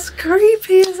 Oh, that's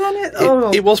creepy, isn't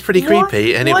it? It was pretty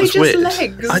creepy, and it was weird.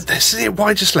 Legs? This is it,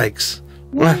 why just legs?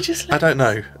 Why just legs? I don't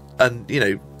know. And, you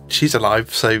know, she's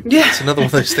alive, so it's another one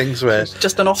of those things where...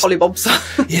 just on a hollybobs.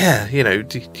 Yeah, you know,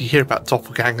 you hear about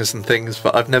doppelgangers and things,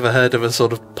 but I've never heard of a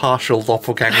sort of partial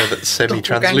doppelganger that's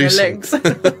semi-translucent.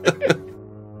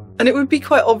 And it would be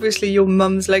quite obviously your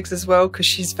mum's legs as well, because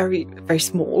she's very, very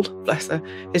small, bless her,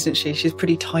 isn't she? She's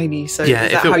pretty tiny, so yeah,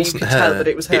 is that how you could tell that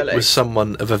it was her legs? It was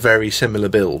someone of a very similar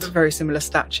build. A very similar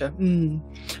stature.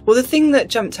 Well, the thing that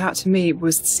jumped out to me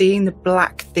was seeing the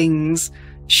black things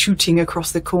shooting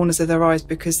across the corners of their eyes,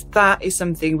 because that is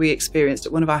something we experienced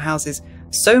at one of our houses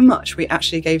so much we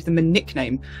actually gave them a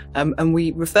nickname, and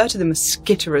we refer to them as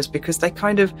skitterers, because they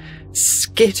kind of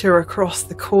skitter across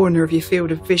the corner of your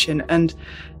field of vision. And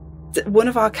one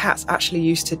of our cats actually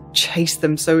used to chase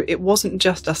them, so it wasn't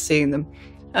just us seeing them.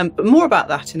 But more about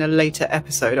that in a later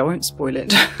episode. I won't spoil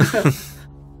it.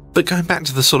 But going back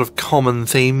to the sort of common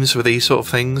themes with these sort of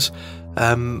things,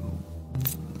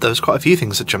 there was quite a few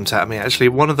things that jumped out at me, actually.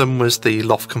 One of them was the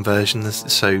loft conversion.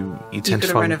 So you tend to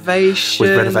find renovation,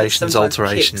 with renovations,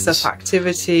 alterations, kicks up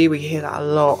activity. We hear that a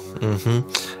lot.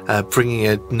 Bringing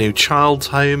a new child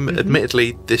home.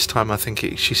 Admittedly, this time I think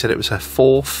she said it was her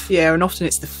fourth. Yeah, and often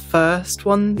it's the first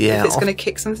one if it's going to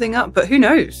kick something up, but who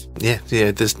knows? Yeah.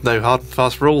 There's no hard and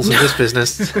fast rules in this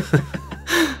business.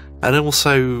 And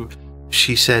also,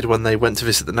 she said when they went to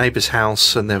visit the neighbour's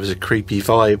house and there was a creepy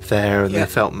vibe there, and they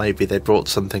felt maybe they brought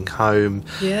something home.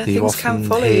 Yeah, you things can often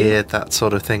follow hear you. that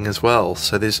sort of thing as well.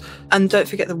 So there's... And don't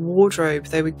forget the wardrobe.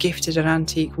 They were gifted an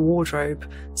antique wardrobe.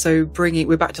 So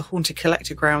we're back to Haunted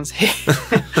Collector Grounds here.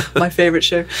 My favourite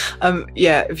show.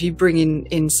 If you bring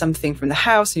in something from the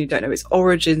house and you don't know its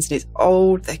origins and it's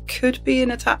old, there could be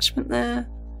an attachment there.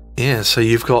 Yeah, so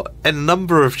you've got a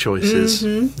number of choices.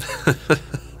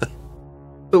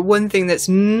 But one thing that's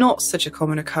not such a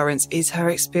common occurrence is her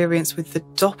experience with the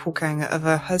doppelganger of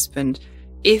her husband,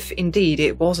 if indeed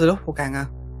it was a doppelganger.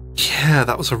 Yeah,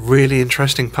 that was a really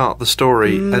interesting part of the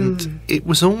story. And it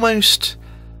was almost...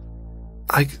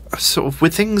 I sort of,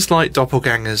 with things like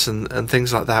doppelgangers and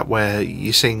things like that, where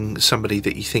you're seeing somebody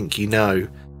that you think you know,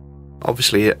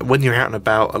 obviously when you're out and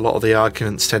about, a lot of the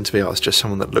arguments tend to be, it's just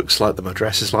someone that looks like them or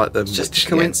dresses like them. It's just a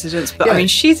coincidence. But I mean,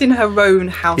 she's in her own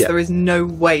house. There is no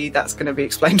way that's going to be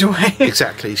explained away.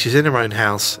 Exactly. She's in her own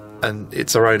house and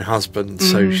it's her own husband,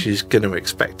 so she's going to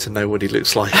expect to know what he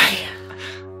looks like.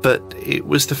 But it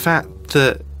was the fact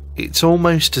that it's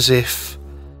almost as if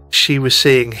she was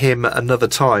seeing him at another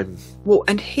time. Well,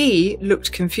 and he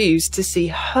looked confused to see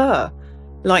her,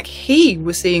 like he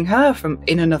was seeing her from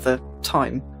in another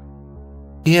time.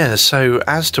 Yeah, so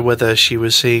as to whether she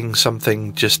was seeing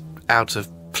something just out of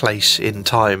place in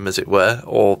time, as it were,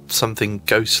 or something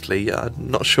ghostly, I'm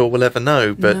not sure we'll ever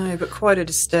know. No, but quite a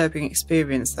disturbing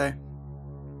experience, though.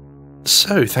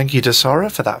 So, thank you to Sarah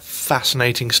for that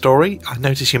fascinating story. I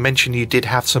noticed you mentioned you did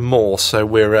have some more, so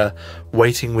we're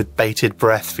waiting with bated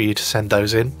breath for you to send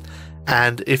those in.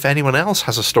 And if anyone else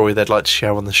has a story they'd like to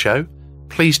share on the show,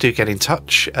 please do get in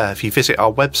touch. If you visit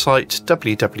our website,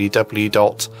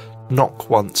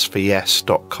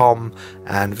 www.knockonceforyes.com,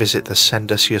 and visit the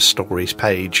Send Us Your Stories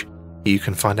page. You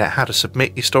can find out how to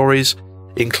submit your stories,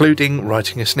 including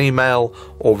writing us an email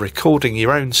or recording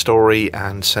your own story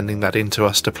and sending that in to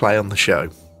us to play on the show.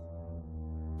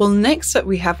 Well, next up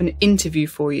we have an interview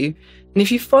for you, and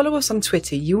if you follow us on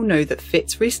Twitter, you'll know that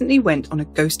Fitz recently went on a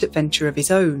ghost adventure of his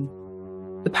own.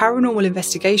 The paranormal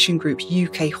investigation group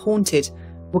UKHaunted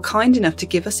were kind enough to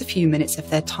give us a few minutes of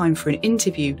their time for an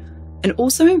interview, and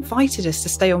also invited us to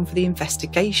stay on for the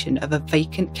investigation of a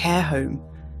vacant care home.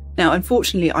 Now,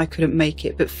 unfortunately, I couldn't make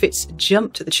it, but Fitz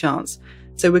jumped at the chance,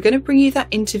 so we're going to bring you that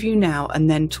interview now and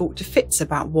then talk to Fitz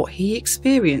about what he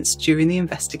experienced during the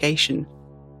investigation.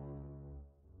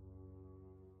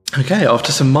 Okay,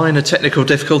 after some minor technical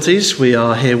difficulties, we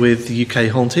are here with UK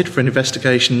Haunted for an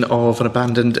investigation of an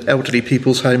abandoned elderly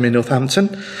people's home in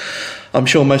Northampton. I'm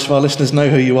sure most of our listeners know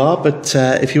who you are, but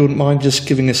if you wouldn't mind just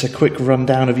giving us a quick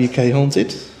rundown of UK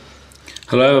Haunted.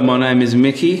 Hello, my name is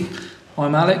Mickey.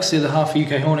 I'm Alex, the other half of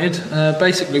UK Haunted.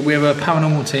 Basically, we're a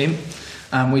paranormal team,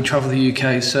 and we travel the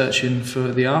UK searching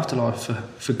for the afterlife,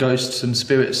 for ghosts and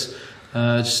spirits.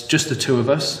 Just the two of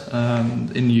us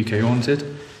in UK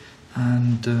Haunted.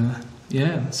 And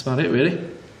yeah, that's about it really.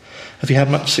 Have you had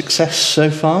much success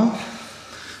so far?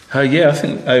 Yeah, I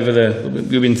think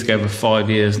we've been together 5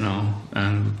 years now,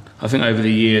 and I think over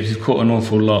the years we've caught an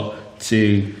awful lot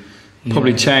to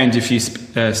probably change a few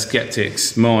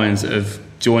skeptics' minds that have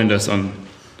joined us on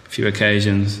a few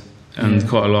occasions, and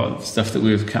quite a lot of stuff that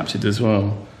we've captured as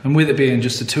well. And with it being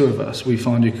just the two of us, we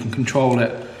find you can control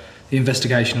the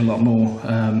investigation a lot more.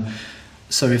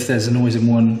 So if there's a noise in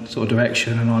one sort of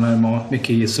direction and I know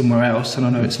Mickey is somewhere else and I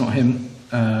know it's not him,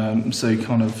 so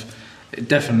it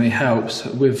definitely helps.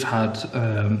 We've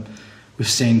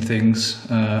seen things,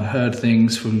 heard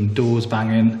things from doors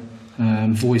banging,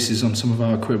 voices on some of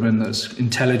our equipment that's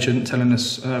intelligent, telling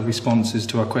us responses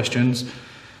to our questions.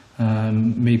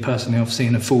 Me personally, I've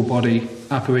seen a full body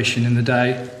apparition in the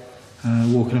day,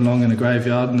 walking along in a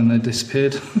graveyard, and then they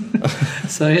disappeared.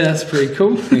 So yeah, that's pretty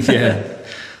cool. Yeah.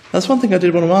 That's one thing I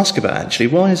did want to ask about, actually.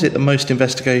 Why is it that most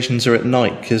investigations are at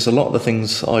night? Because a lot of the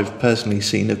things I've personally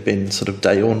seen have been sort of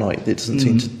day or night. It doesn't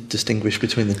seem to distinguish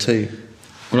between the two.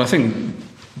 Well, I think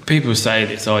people say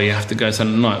this, you have to go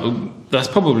something at night. Well, that's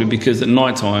probably because at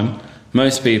night time,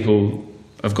 most people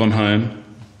have gone home.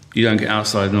 You don't get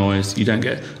outside noise. You don't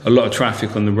get a lot of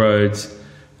traffic on the roads.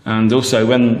 And also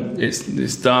when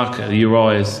it's darker, your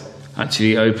eyes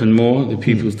actually open more, the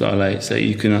pupils dilate, so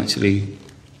you can actually...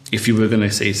 If you were going to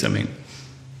see something,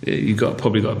 you've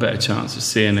probably got a better chance of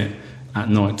seeing it at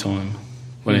night time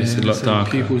when it's a lot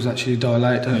darker. Pupils actually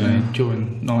dilate, don't they,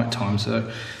 during night time?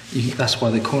 So that's why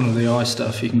the corner of the eye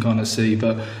stuff you can kind of see.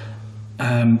 But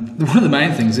one of the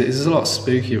main things is it's a lot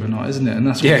spookier at night, isn't it? And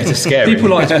that's why it's scary. People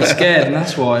like to be scared, and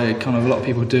that's why kind of a lot of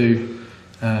people do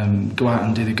go out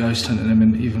and do the ghost hunting. I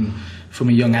mean, even from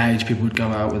a young age, people would go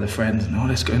out with a friend and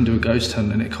let's go and do a ghost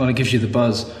hunt, and it kind of gives you the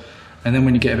buzz. And then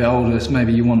when you get a bit older, it's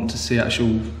maybe you want to see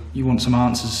you want some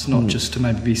answers, not just to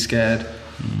maybe be scared.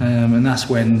 And that's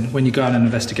when you go on an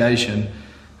investigation,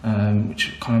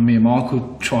 which kind of me and Mark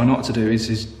will try not to do,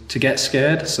 is to get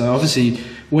scared. So obviously,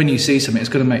 when you see something, it's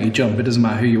going to make you jump. It doesn't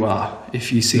matter who you are.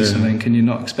 If you see something and you're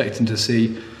not expecting to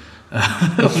see,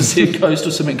 obviously a ghost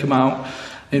or something come out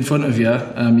in front of you,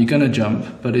 you're going to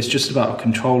jump. But it's just about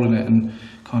controlling it and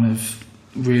kind of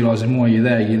realising why you're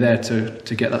there. You're there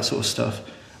to get that sort of stuff.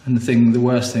 And the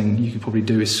worst thing you could probably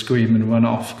do is scream and run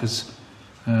off, because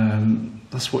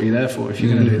that's what you're there for. If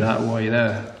you're going to do that, why are you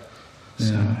there?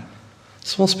 So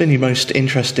what's been your most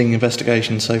interesting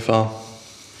investigation so far?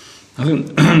 I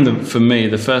think for me,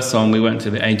 the first time we went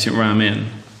to the Ancient Ram Inn,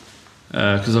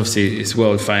 because obviously it's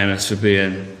world famous for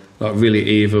being like really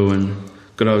evil, and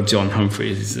good old John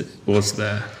Humphreys was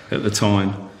there at the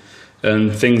time,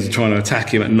 and things are trying to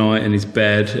attack him at night in his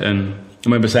bed. And I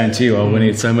remember saying to you, we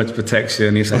need so much protection.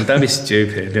 And you said, don't be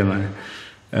stupid, you know.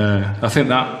 I think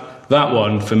that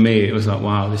one, for me, it was like,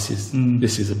 wow, this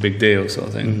is a big deal, sort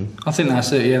of thing. I think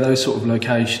that's it, those sort of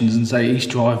locations, and say East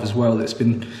Drive as well, that's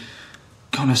been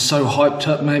kind of so hyped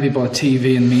up maybe by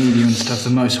TV and media and stuff,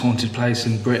 the most haunted place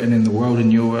in Britain, in the world,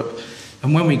 in Europe.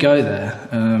 And when we go there,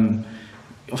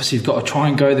 obviously you've got to try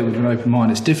and go there with an open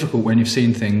mind. It's difficult when you've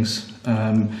seen things.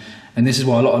 And this is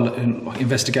why a lot of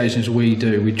investigations we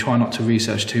do, we try not to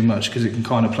research too much, because it can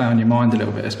kind of play on your mind a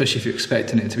little bit, especially if you're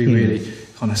expecting it to be really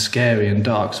kind of scary and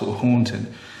dark, sort of haunting.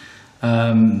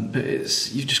 But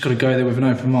you've just got to go there with an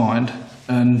open mind.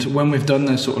 And when we've done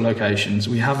those sort of locations,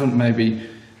 we haven't maybe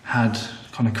had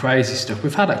kind of crazy stuff.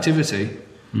 We've had activity,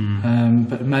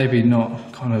 but maybe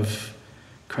not kind of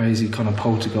crazy kind of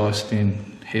poltergeist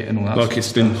being hit and all that. Like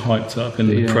it's been hyped up in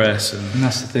the press. And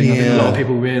that's the thing. I think a lot of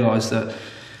people realise that,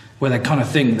 where they kind of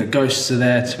think that ghosts are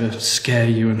there to scare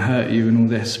you and hurt you and all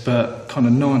this, but kind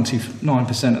of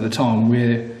 99% of the time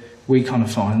we kind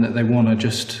of find that they want to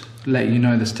just let you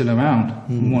know they're still around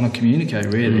and want to communicate,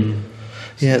 really.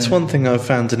 Yeah, it's one thing I've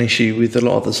found an issue with a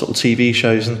lot of the sort of TV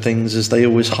shows and things, is they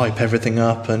always hype everything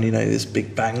up, and there's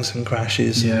big bangs and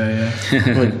crashes.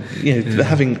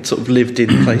 Having sort of lived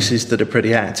in places that are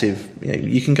pretty active,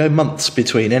 you can go months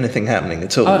between anything happening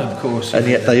at all. Oh, of course. And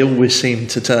yet they always seem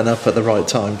to turn up at the right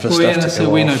time for stuff to go so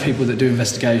off. we know people that do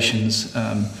investigations,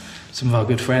 some of our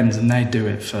good friends, and they do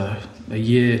it for a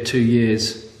year, 2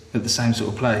 years at the same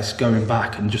sort of place, going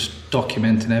back and just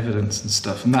documenting evidence and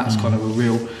stuff. And that's kind of a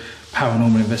real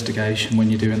paranormal investigation when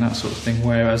you're doing that sort of thing.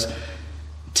 Whereas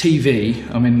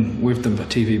TV, I mean, we've done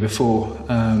TV before,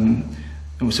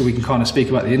 so we can kind of speak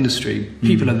about the industry.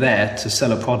 People are there to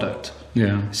sell a product.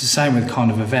 Yeah. It's the same with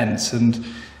kind of events, and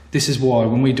this is why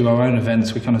when we do our own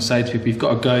events, we kind of say to people, you've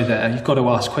got to go there, you've got to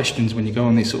ask questions when you go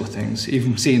on these sort of things.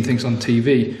 Even seeing things on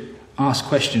TV, ask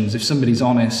questions. If somebody's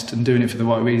honest and doing it for the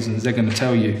right reasons, they're going to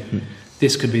tell you,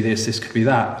 this could be this could be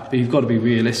that. But you've got to be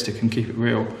realistic and keep it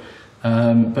real.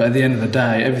 But at the end of the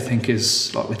day, everything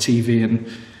is like with TV, and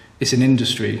it's an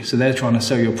industry, so they're trying to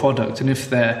sell your product, and if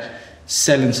they're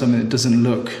selling something that doesn't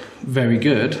look very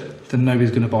good, then nobody's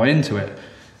going to buy into it.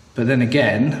 But then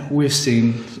again, we've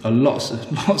seen lots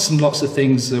and lots of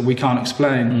things that we can't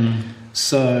explain.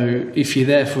 So if you're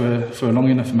there for a long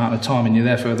enough amount of time and you're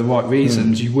there for the right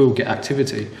reasons, you will get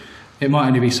activity. It might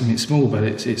only be something small, but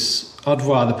it's I'd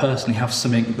rather personally have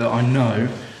something that I know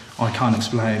I can't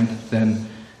explain than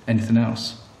anything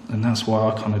else. And that's why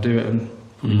I kind of do it, and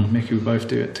Mickey, we both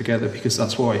do it together, because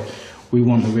that's why we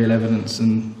want the real evidence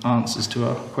and answers to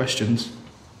our questions.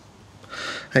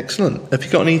 Excellent. Have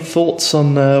you got any thoughts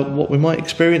on what we might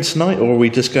experience tonight, or are we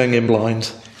just going in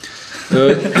blind?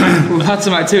 We've had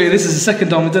some activity. This is the second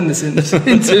time we've done this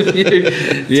interview.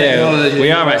 Yeah,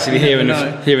 we are actually hearing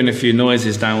a few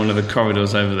noises down one of the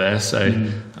corridors over there, so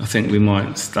I think we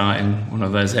might start in one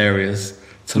of those areas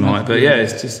tonight. But yeah,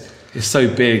 it's so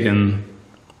big, and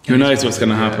who knows what's going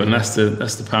to happen. That's the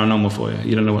paranormal for you.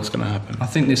 You don't know what's going to happen. I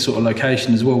think this sort of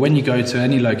location as well, when you go to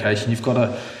any location, you've got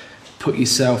to put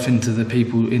yourself into the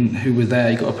people who were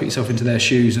there. You've got to put yourself into their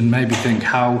shoes and maybe think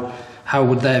how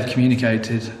would they have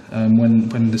communicated when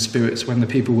the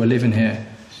people were living here.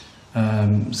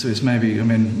 So it's maybe, I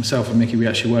mean, myself and Mickey, we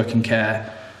actually work in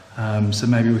care, so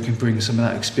maybe we can bring some of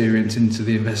that experience into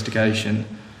the investigation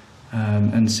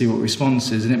and see what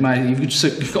response is. And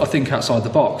you've got to think outside the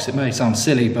box. It may sound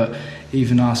silly, but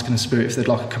even asking a spirit if they'd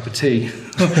like a cup of tea,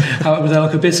 would they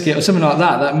like a biscuit or something like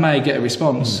that, that may get a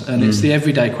response. And it's the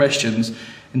everyday questions,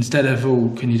 instead of,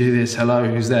 oh, can you do this, hello,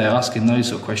 who's there, asking those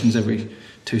sort of questions every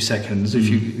 2 seconds. If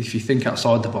you think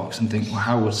outside the box and think, well,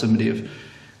 how would somebody have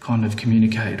kind of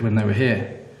communicated when they were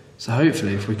here? So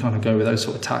hopefully if we kind of go with those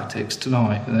sort of tactics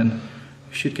tonight, then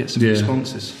we should get some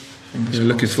responses. We're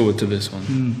looking forward to this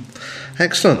one.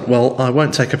 Excellent. Well, I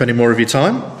won't take up any more of your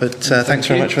time, but thanks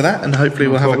very much for that, and hopefully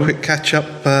we'll have a quick catch up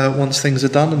once things are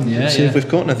done and see if we've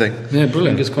got anything. Yeah,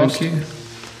 brilliant. Fingers crossed. Thank you.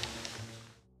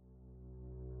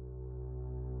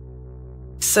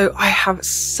 So I have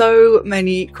so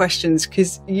many questions,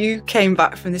 because you came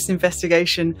back from this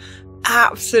investigation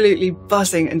absolutely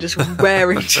buzzing and just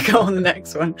raring to go on the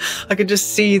next one. I could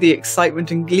just see the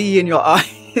excitement and glee in your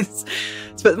eyes.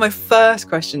 But my first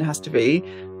question has to be,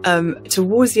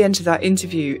 towards the end of that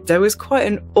interview, there was quite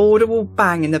an audible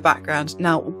bang in the background.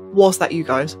 Now, was that you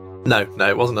guys? No,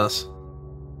 it wasn't us.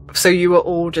 So you were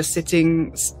all just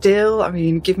sitting still? I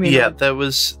mean, give me... Yeah, there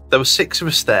was 6 of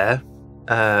us there.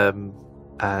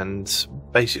 And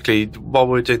basically, while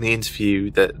we were doing the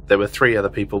interview, there were 3 other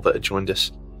people that had joined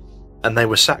us. And they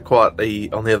were sat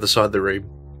quietly on the other side of the room,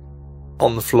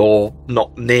 on the floor,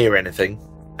 not near anything.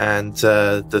 And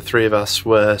the 3 of us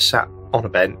were sat on a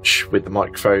bench with the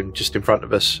microphone just in front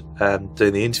of us,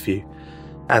 doing the interview.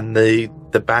 And the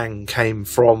bang came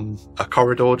from a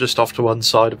corridor just off to one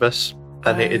side of us.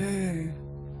 And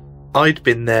I'd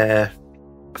been there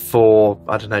for,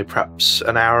 I don't know, perhaps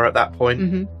an hour at that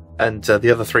point. And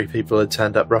the other 3 people had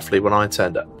turned up roughly when I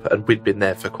turned up, and we'd been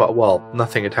there for quite a while.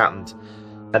 Nothing had happened.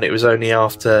 And it was only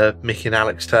after Mickey and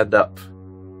Alex turned up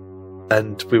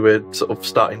and we were sort of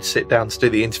starting to sit down to do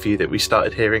the interview that we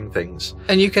started hearing things.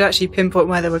 And you could actually pinpoint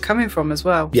where they were coming from as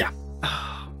well? Yeah.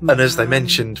 Oh, and as they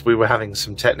mentioned, we were having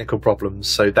some technical problems,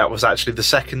 so that was actually the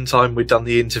second time we'd done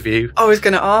the interview. I was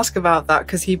going to ask about that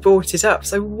because he brought it up.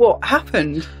 So what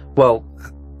happened? Well,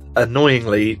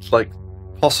 annoyingly, like,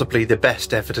 possibly the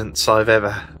best evidence I've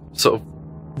ever sort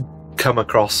of come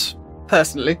across.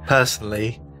 Personally,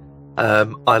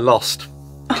 I lost.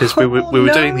 Because we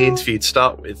were doing the interview to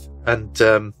start with,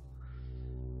 and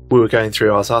we were going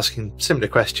through, I was asking similar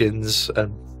questions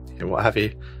and what have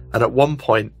you, and at one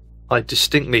point I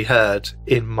distinctly heard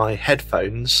in my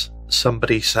headphones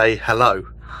somebody say hello.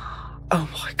 Oh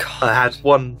my god. I had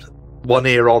one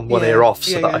ear on, one ear off,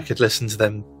 so that I could listen to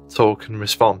them talk and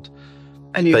respond.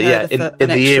 And you in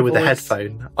the ear with the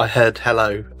headphone I heard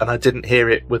hello, and I didn't hear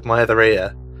it with my other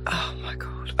ear. Oh my god.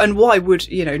 And why would,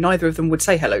 neither of them would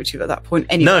say hello to you at that point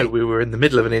anyway? No, we were in the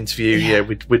middle of an interview.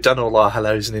 We'd done all our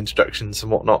hellos and introductions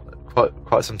and whatnot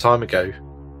quite some time ago.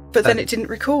 But then it didn't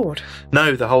record?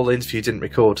 No, the whole interview didn't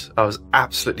record. I was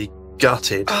absolutely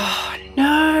gutted. Oh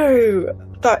no,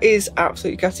 that is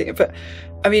absolutely gutting. But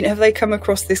I mean, have they come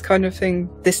across this kind of thing,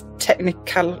 this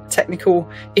technical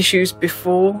issues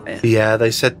before? Yeah,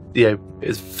 they said,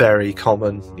 it's very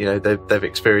common. They've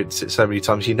experienced it so many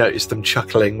times. You notice them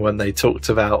chuckling when they talked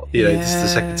about, this is the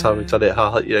second time we've done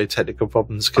it, technical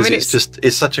problems, because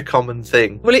it's such a common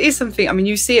thing. Well, it is something, I mean,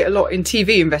 you see it a lot in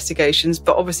TV investigations,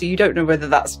 but obviously you don't know whether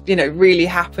that's, really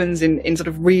happens in sort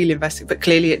of real investigations, but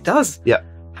clearly it does. Yeah.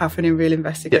 Happen in real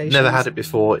investigations. Yeah, never had it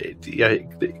before. It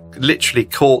literally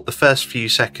caught the first few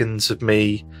seconds of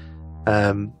me,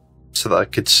 so that I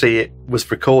could see it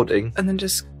was recording, and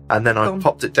then I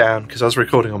popped it down because I was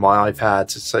recording on my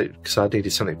iPad, because I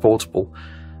needed something portable.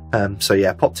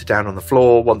 Popped it down on the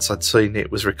floor. Once I'd seen it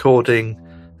was recording,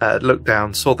 looked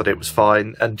down, saw that it was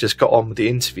fine, and just got on with the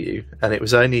interview. And it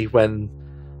was only when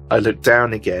I looked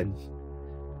down again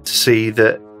to see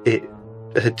that it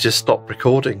had just stopped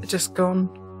recording. Just gone.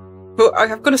 Well,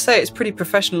 I've got to say, it's pretty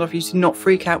professional of you to not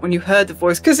freak out when you heard the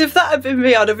voice, because if that had been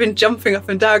me, I'd have been jumping up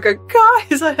and down going,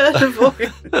 guys, I heard the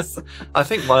voice. I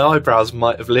think my eyebrows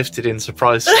might have lifted in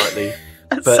surprise slightly.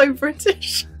 That's so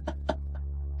British.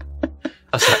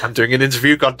 I said, I'm doing an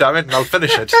interview, goddammit, and I'll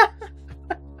finish it.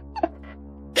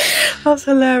 That's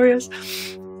hilarious.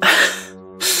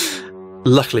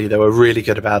 Luckily, they were really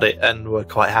good about it and were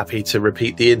quite happy to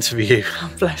repeat the interview.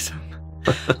 Oh, bless them.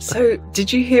 So,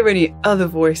 did you hear any other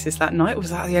voices that night?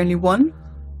 Was that the only one?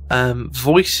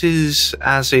 Voices,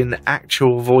 as in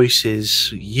actual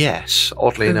voices, yes.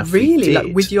 Oddly enough, really,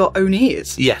 like with your own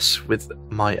ears? Yes, with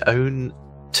my own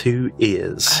 2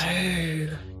 ears. Oh.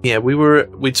 Yeah,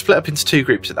 we'd split up into 2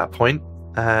 groups at that point.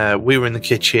 We were in the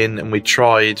kitchen and we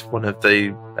tried one of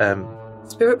the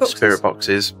spirit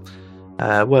boxes.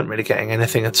 Weren't really getting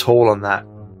anything at all on that.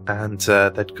 And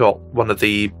they'd got one of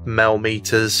the Mel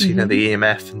meters, the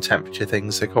EMF and temperature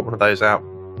things. They got one of those out.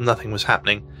 Nothing was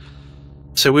happening.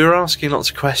 So we were asking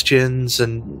lots of questions,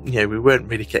 and we weren't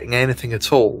really getting anything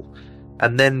at all.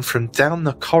 And then from down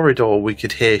the corridor, we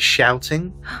could hear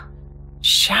shouting.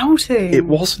 Shouting. It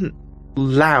wasn't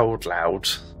loud.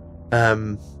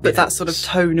 But that sort of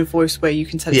tone of voice where you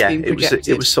can tell it's being projected.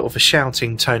 It was sort of a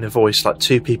shouting tone of voice, like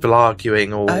 2 people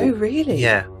arguing. Or oh, really?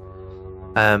 Yeah.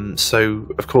 So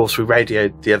of course we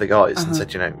radioed the other guys and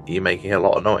said, you're making a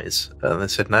lot of noise, and they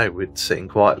said no, we're sitting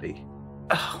quietly.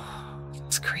 Oh,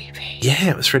 that's creepy.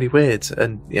 Yeah, it was really weird,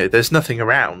 and there's nothing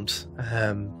around.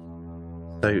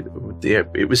 So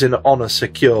it was on a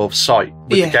secure site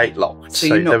with the gate locked. So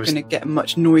you're not going to get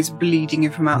much noise bleeding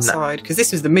in from outside, because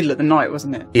this was the middle of the night,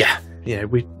 wasn't it? Yeah.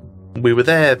 We were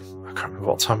there. I can't remember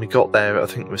what time we got there. I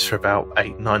think it was for about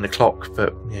 8-9 o'clock.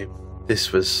 But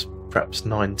this was perhaps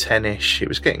 9-10ish. It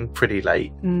was getting pretty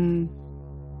late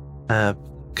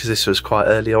because this was quite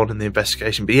early on in the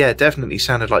investigation. But yeah, it definitely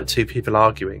sounded like 2 people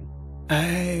arguing.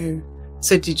 Oh,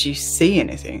 so did you see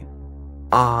anything?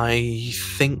 I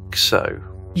think so.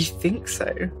 You think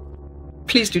so?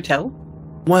 Please do tell.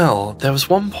 Well, there was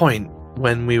one point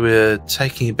when we were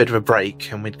taking a bit of a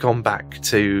break and we'd gone back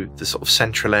to the sort of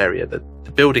central area. The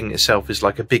building itself is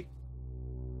like a big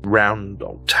round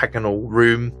octagonal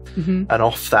room, and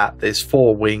off that there's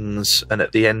 4 wings, and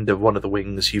at the end of one of the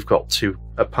wings you've got 2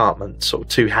 apartments or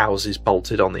 2 houses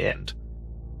bolted on the end.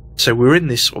 So we're in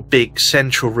this sort of big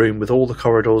central room with all the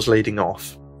corridors leading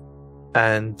off,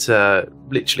 and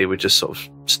literally we're just sort of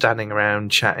standing around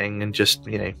chatting and just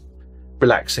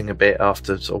relaxing a bit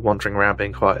after sort of wandering around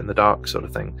being quiet in the dark sort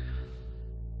of thing.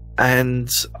 And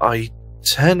I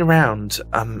turn around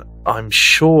and I'm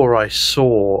sure I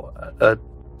saw a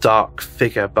dark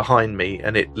figure behind me,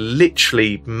 and it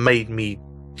literally made me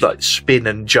like spin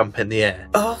and jump in the air.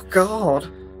 Oh God.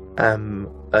 And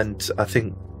I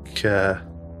think I'm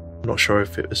not sure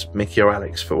if it was Mickey or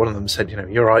Alex, but one of them said,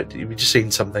 you're right, you just seen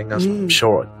something. I was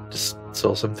sure I just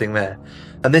saw something there.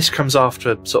 And this comes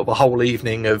after sort of a whole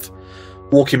evening of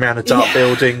walking around a dark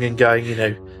building and going,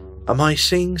 am I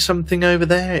seeing something over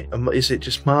there? Is it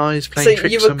just my eyes playing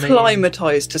tricks on me? So you were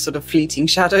acclimatised to sort of fleeting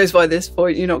shadows by this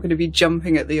point. You're not going to be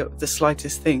jumping at the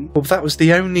slightest thing. Well, that was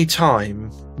the only time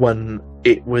when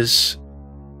it was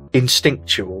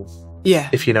instinctual. Yeah.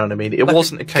 If you know what I mean. It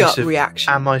wasn't a case of,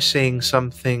 reaction. Am I seeing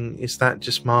something? Is that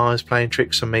just my eyes playing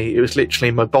tricks on me? It was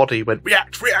literally my body went,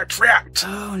 react, react, react.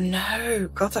 Oh no.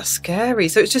 God, that's scary.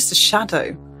 So it's just a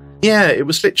shadow. Yeah, it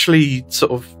was literally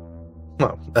sort of,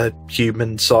 a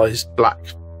human-sized black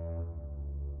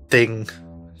thing.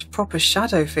 Proper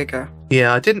shadow figure.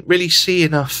 Yeah, I didn't really see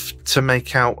enough to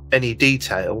make out any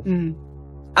detail.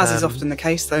 As is often the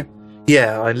case, though.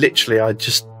 Yeah, I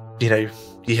just,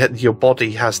 your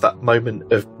body has that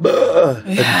moment of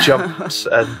and jumps,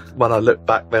 and when I looked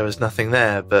back, there was nothing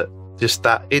there. But just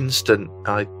that instant,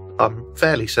 I'm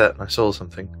fairly certain I saw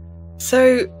something.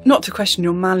 So, not to question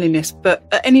your manliness, but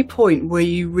at any point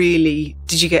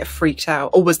did you get freaked out?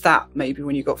 Or was that maybe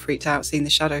when you got freaked out seeing the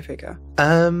shadow figure?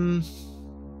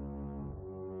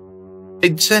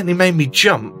 It certainly made me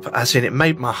jump, as in it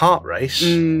made my heart race.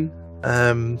 And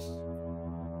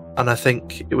I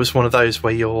think it was one of those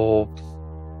where you're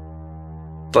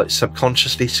like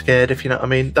subconsciously scared, if you know what I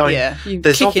mean. Yeah,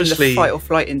 there's obviously the fight or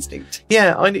flight instinct.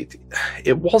 Yeah,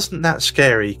 it wasn't that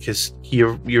scary because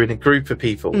you're in a group of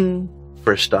people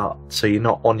for a start, so you're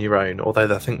not on your own.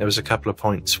 Although I think there was a couple of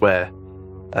points where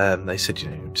they said,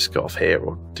 just go off here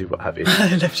or do what have you.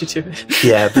 I left you to it.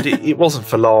 Yeah, but it wasn't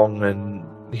for long, and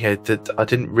I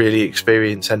didn't really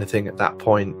experience anything at that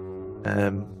point.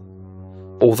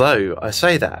 Although I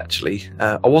say that actually,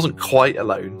 I wasn't quite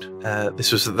alone.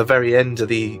 This was at the very end of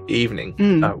the evening.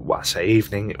 Well, I say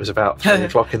evening, it was about 3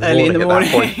 o'clock in the morning at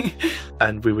that point.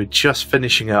 And we were just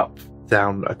finishing up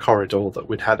down a corridor that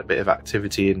we'd had a bit of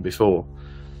activity in before.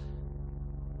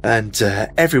 And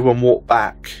everyone walked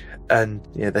back, and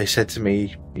they said to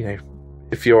me,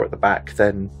 if you're at the back,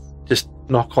 then just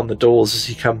knock on the doors as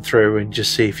you come through and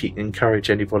just see if you can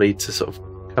encourage anybody to sort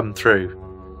of come through.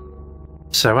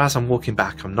 So as I'm walking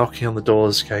back, I'm knocking on the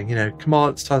doors going, come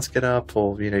on, it's time to get up,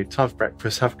 or, time for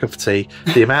breakfast, have a cup of tea.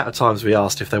 The amount of times we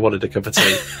asked if they wanted a cup of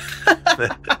tea.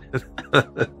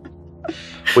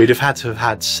 We'd have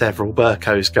had several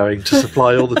Burkos going to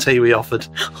supply all the tea we offered.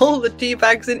 All the tea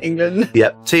bags in England.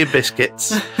 Yep, tea and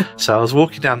biscuits. So I was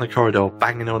walking down the corridor,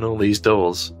 banging on all these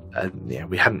doors, and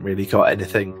we hadn't really got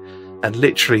anything. And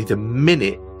literally the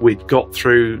minute we'd got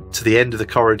through to the end of the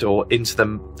corridor into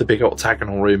the big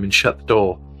octagonal room and shut the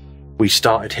door, we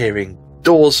started hearing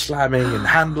doors slamming and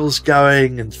handles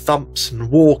going and thumps and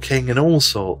walking and all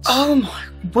sorts. Oh my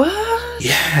word!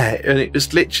 Yeah, and it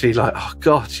was literally like, oh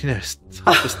God, it's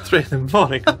 3 in the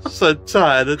morning. I'm so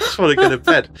tired. I just want to go to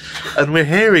bed. And we're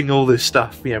hearing all this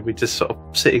stuff. We're just sort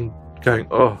of sitting going,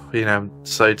 oh, I'm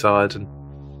so tired, and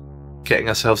getting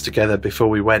ourselves together before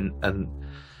we went. And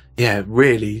yeah,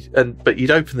 really. But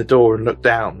you'd open the door and look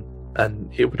down,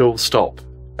 and it would all stop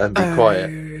and be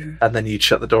quiet. And then you'd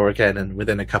shut the door again, and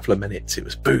within a couple of minutes, it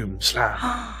was boom, slam,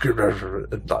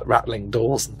 and like rattling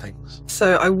doors and things.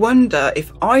 So I wonder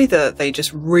if either they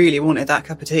just really wanted that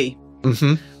cup of tea,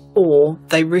 or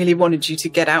they really wanted you to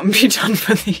get out and be done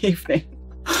for the evening.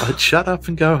 I'd shut up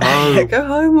and go home. Go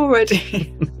home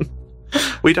already.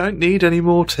 We don't need any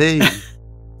more tea.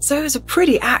 So it was a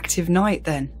pretty active night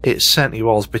then. It certainly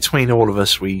was. Between all of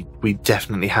us, we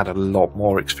definitely had a lot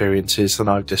more experiences than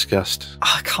I've discussed.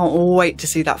 I can't wait to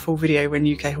see that full video when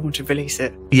UKHaunted release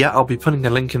it. Yeah, I'll be putting a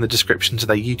link in the description to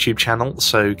their YouTube channel,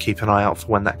 so keep an eye out for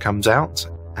when that comes out.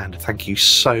 And thank you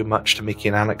so much to Mickey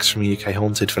and Alex from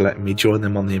UKHaunted for letting me join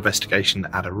them on the investigation.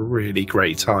 I had a really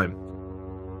great time.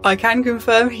 I can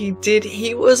confirm he did.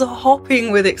 He was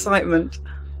hopping with excitement.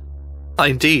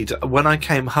 Indeed, when I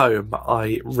came home,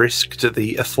 I risked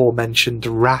the aforementioned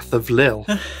wrath of Lil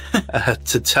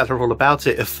to tell her all about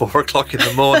it at 4 o'clock in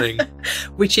the morning.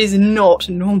 Which is not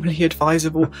normally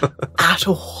advisable at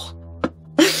all.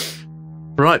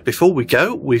 Right, before we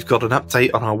go, we've got an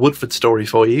update on our Woodford story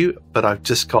for you, but I've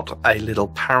just got a little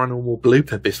paranormal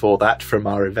blooper before that from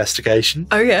our investigation.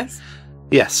 Oh, yes?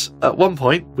 Yes, at one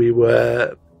point we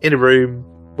were in a room,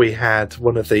 we had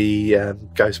one of the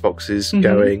ghost boxes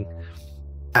going,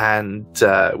 and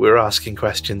we were asking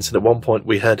questions, and at one point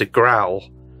we heard a growl.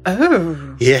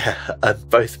 Oh. Yeah, and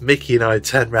both Mickey and I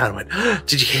turned around and went,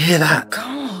 did you hear that?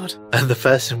 Oh, God. And the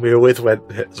person we were with went,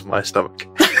 it was my stomach.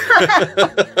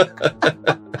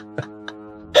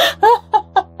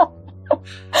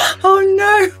 Oh,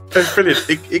 no. It was brilliant.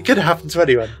 It could have happened to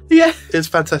anyone. Yeah. It was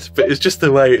fantastic, but it was just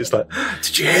the way it was like,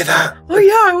 did you hear that? Oh,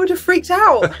 yeah, I would have freaked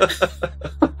out.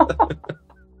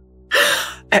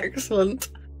 Excellent.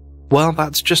 Well,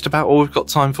 that's just about all we've got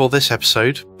time for this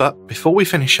episode, but before we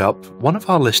finish up, one of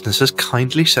our listeners has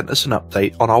kindly sent us an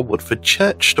update on our Woodford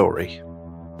church story.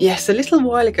 Yes, a little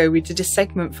while ago we did a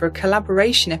segment for a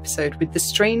collaboration episode with the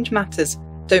Strange Matters,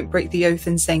 Don't Break the Oath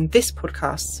and Saying This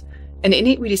podcasts, and in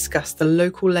it we discussed the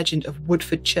local legend of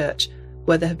Woodford Church,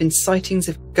 where there have been sightings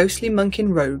of ghostly monk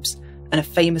in robes, and a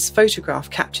famous photograph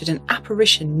captured an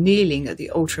apparition kneeling at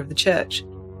the altar of the church.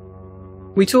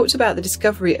 We talked about the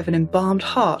discovery of an embalmed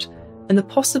heart, and the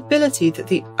possibility that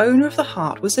the owner of the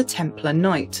heart was a Templar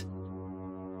knight.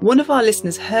 One of our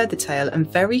listeners heard the tale and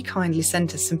very kindly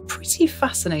sent us some pretty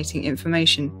fascinating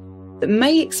information that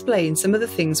may explain some of the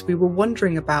things we were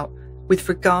wondering about with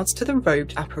regards to the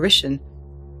robed apparition.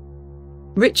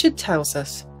 Richard tells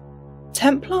us,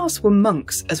 Templars were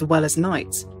monks as well as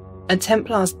knights, and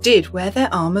Templars did wear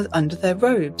their armour under their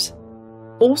robes.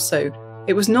 Also,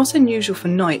 It was not unusual for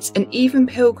knights and even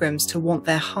pilgrims to want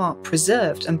their heart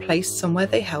preserved and placed somewhere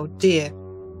they held dear.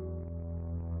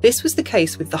 This was the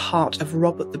case with the heart of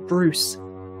Robert the Bruce.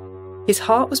 His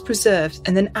heart was preserved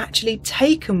and then actually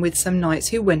taken with some knights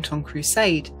who went on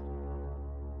crusade.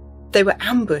 They were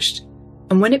ambushed,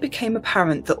 and when it became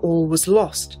apparent that all was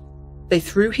lost, they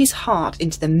threw his heart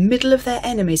into the middle of their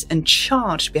enemies and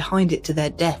charged behind it to their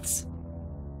deaths.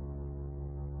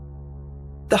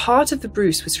 The heart of the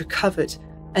Bruce was recovered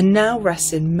and now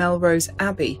rests in Melrose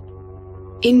Abbey.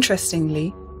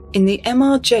 Interestingly, in the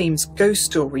M.R. James ghost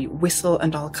story Whistle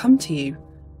and I'll Come to You,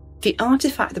 the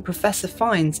artifact the professor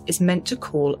finds is meant to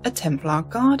call a Templar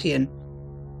guardian.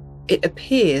 It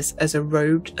appears as a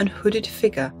robed and hooded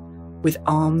figure with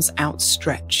arms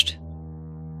outstretched.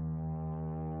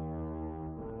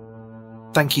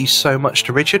 Thank you so much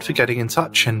to Richard for getting in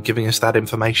touch and giving us that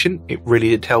information. It really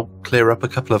did help clear up a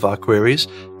couple of our queries,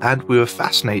 and we were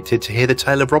fascinated to hear the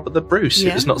tale of Robert the Bruce.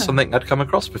 Yeah. It was not something I'd come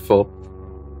across before.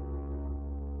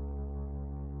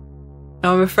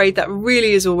 Now, I'm afraid that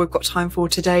really is all we've got time for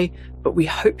today, but we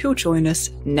hope you'll join us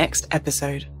next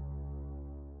episode.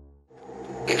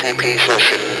 EVP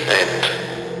session end.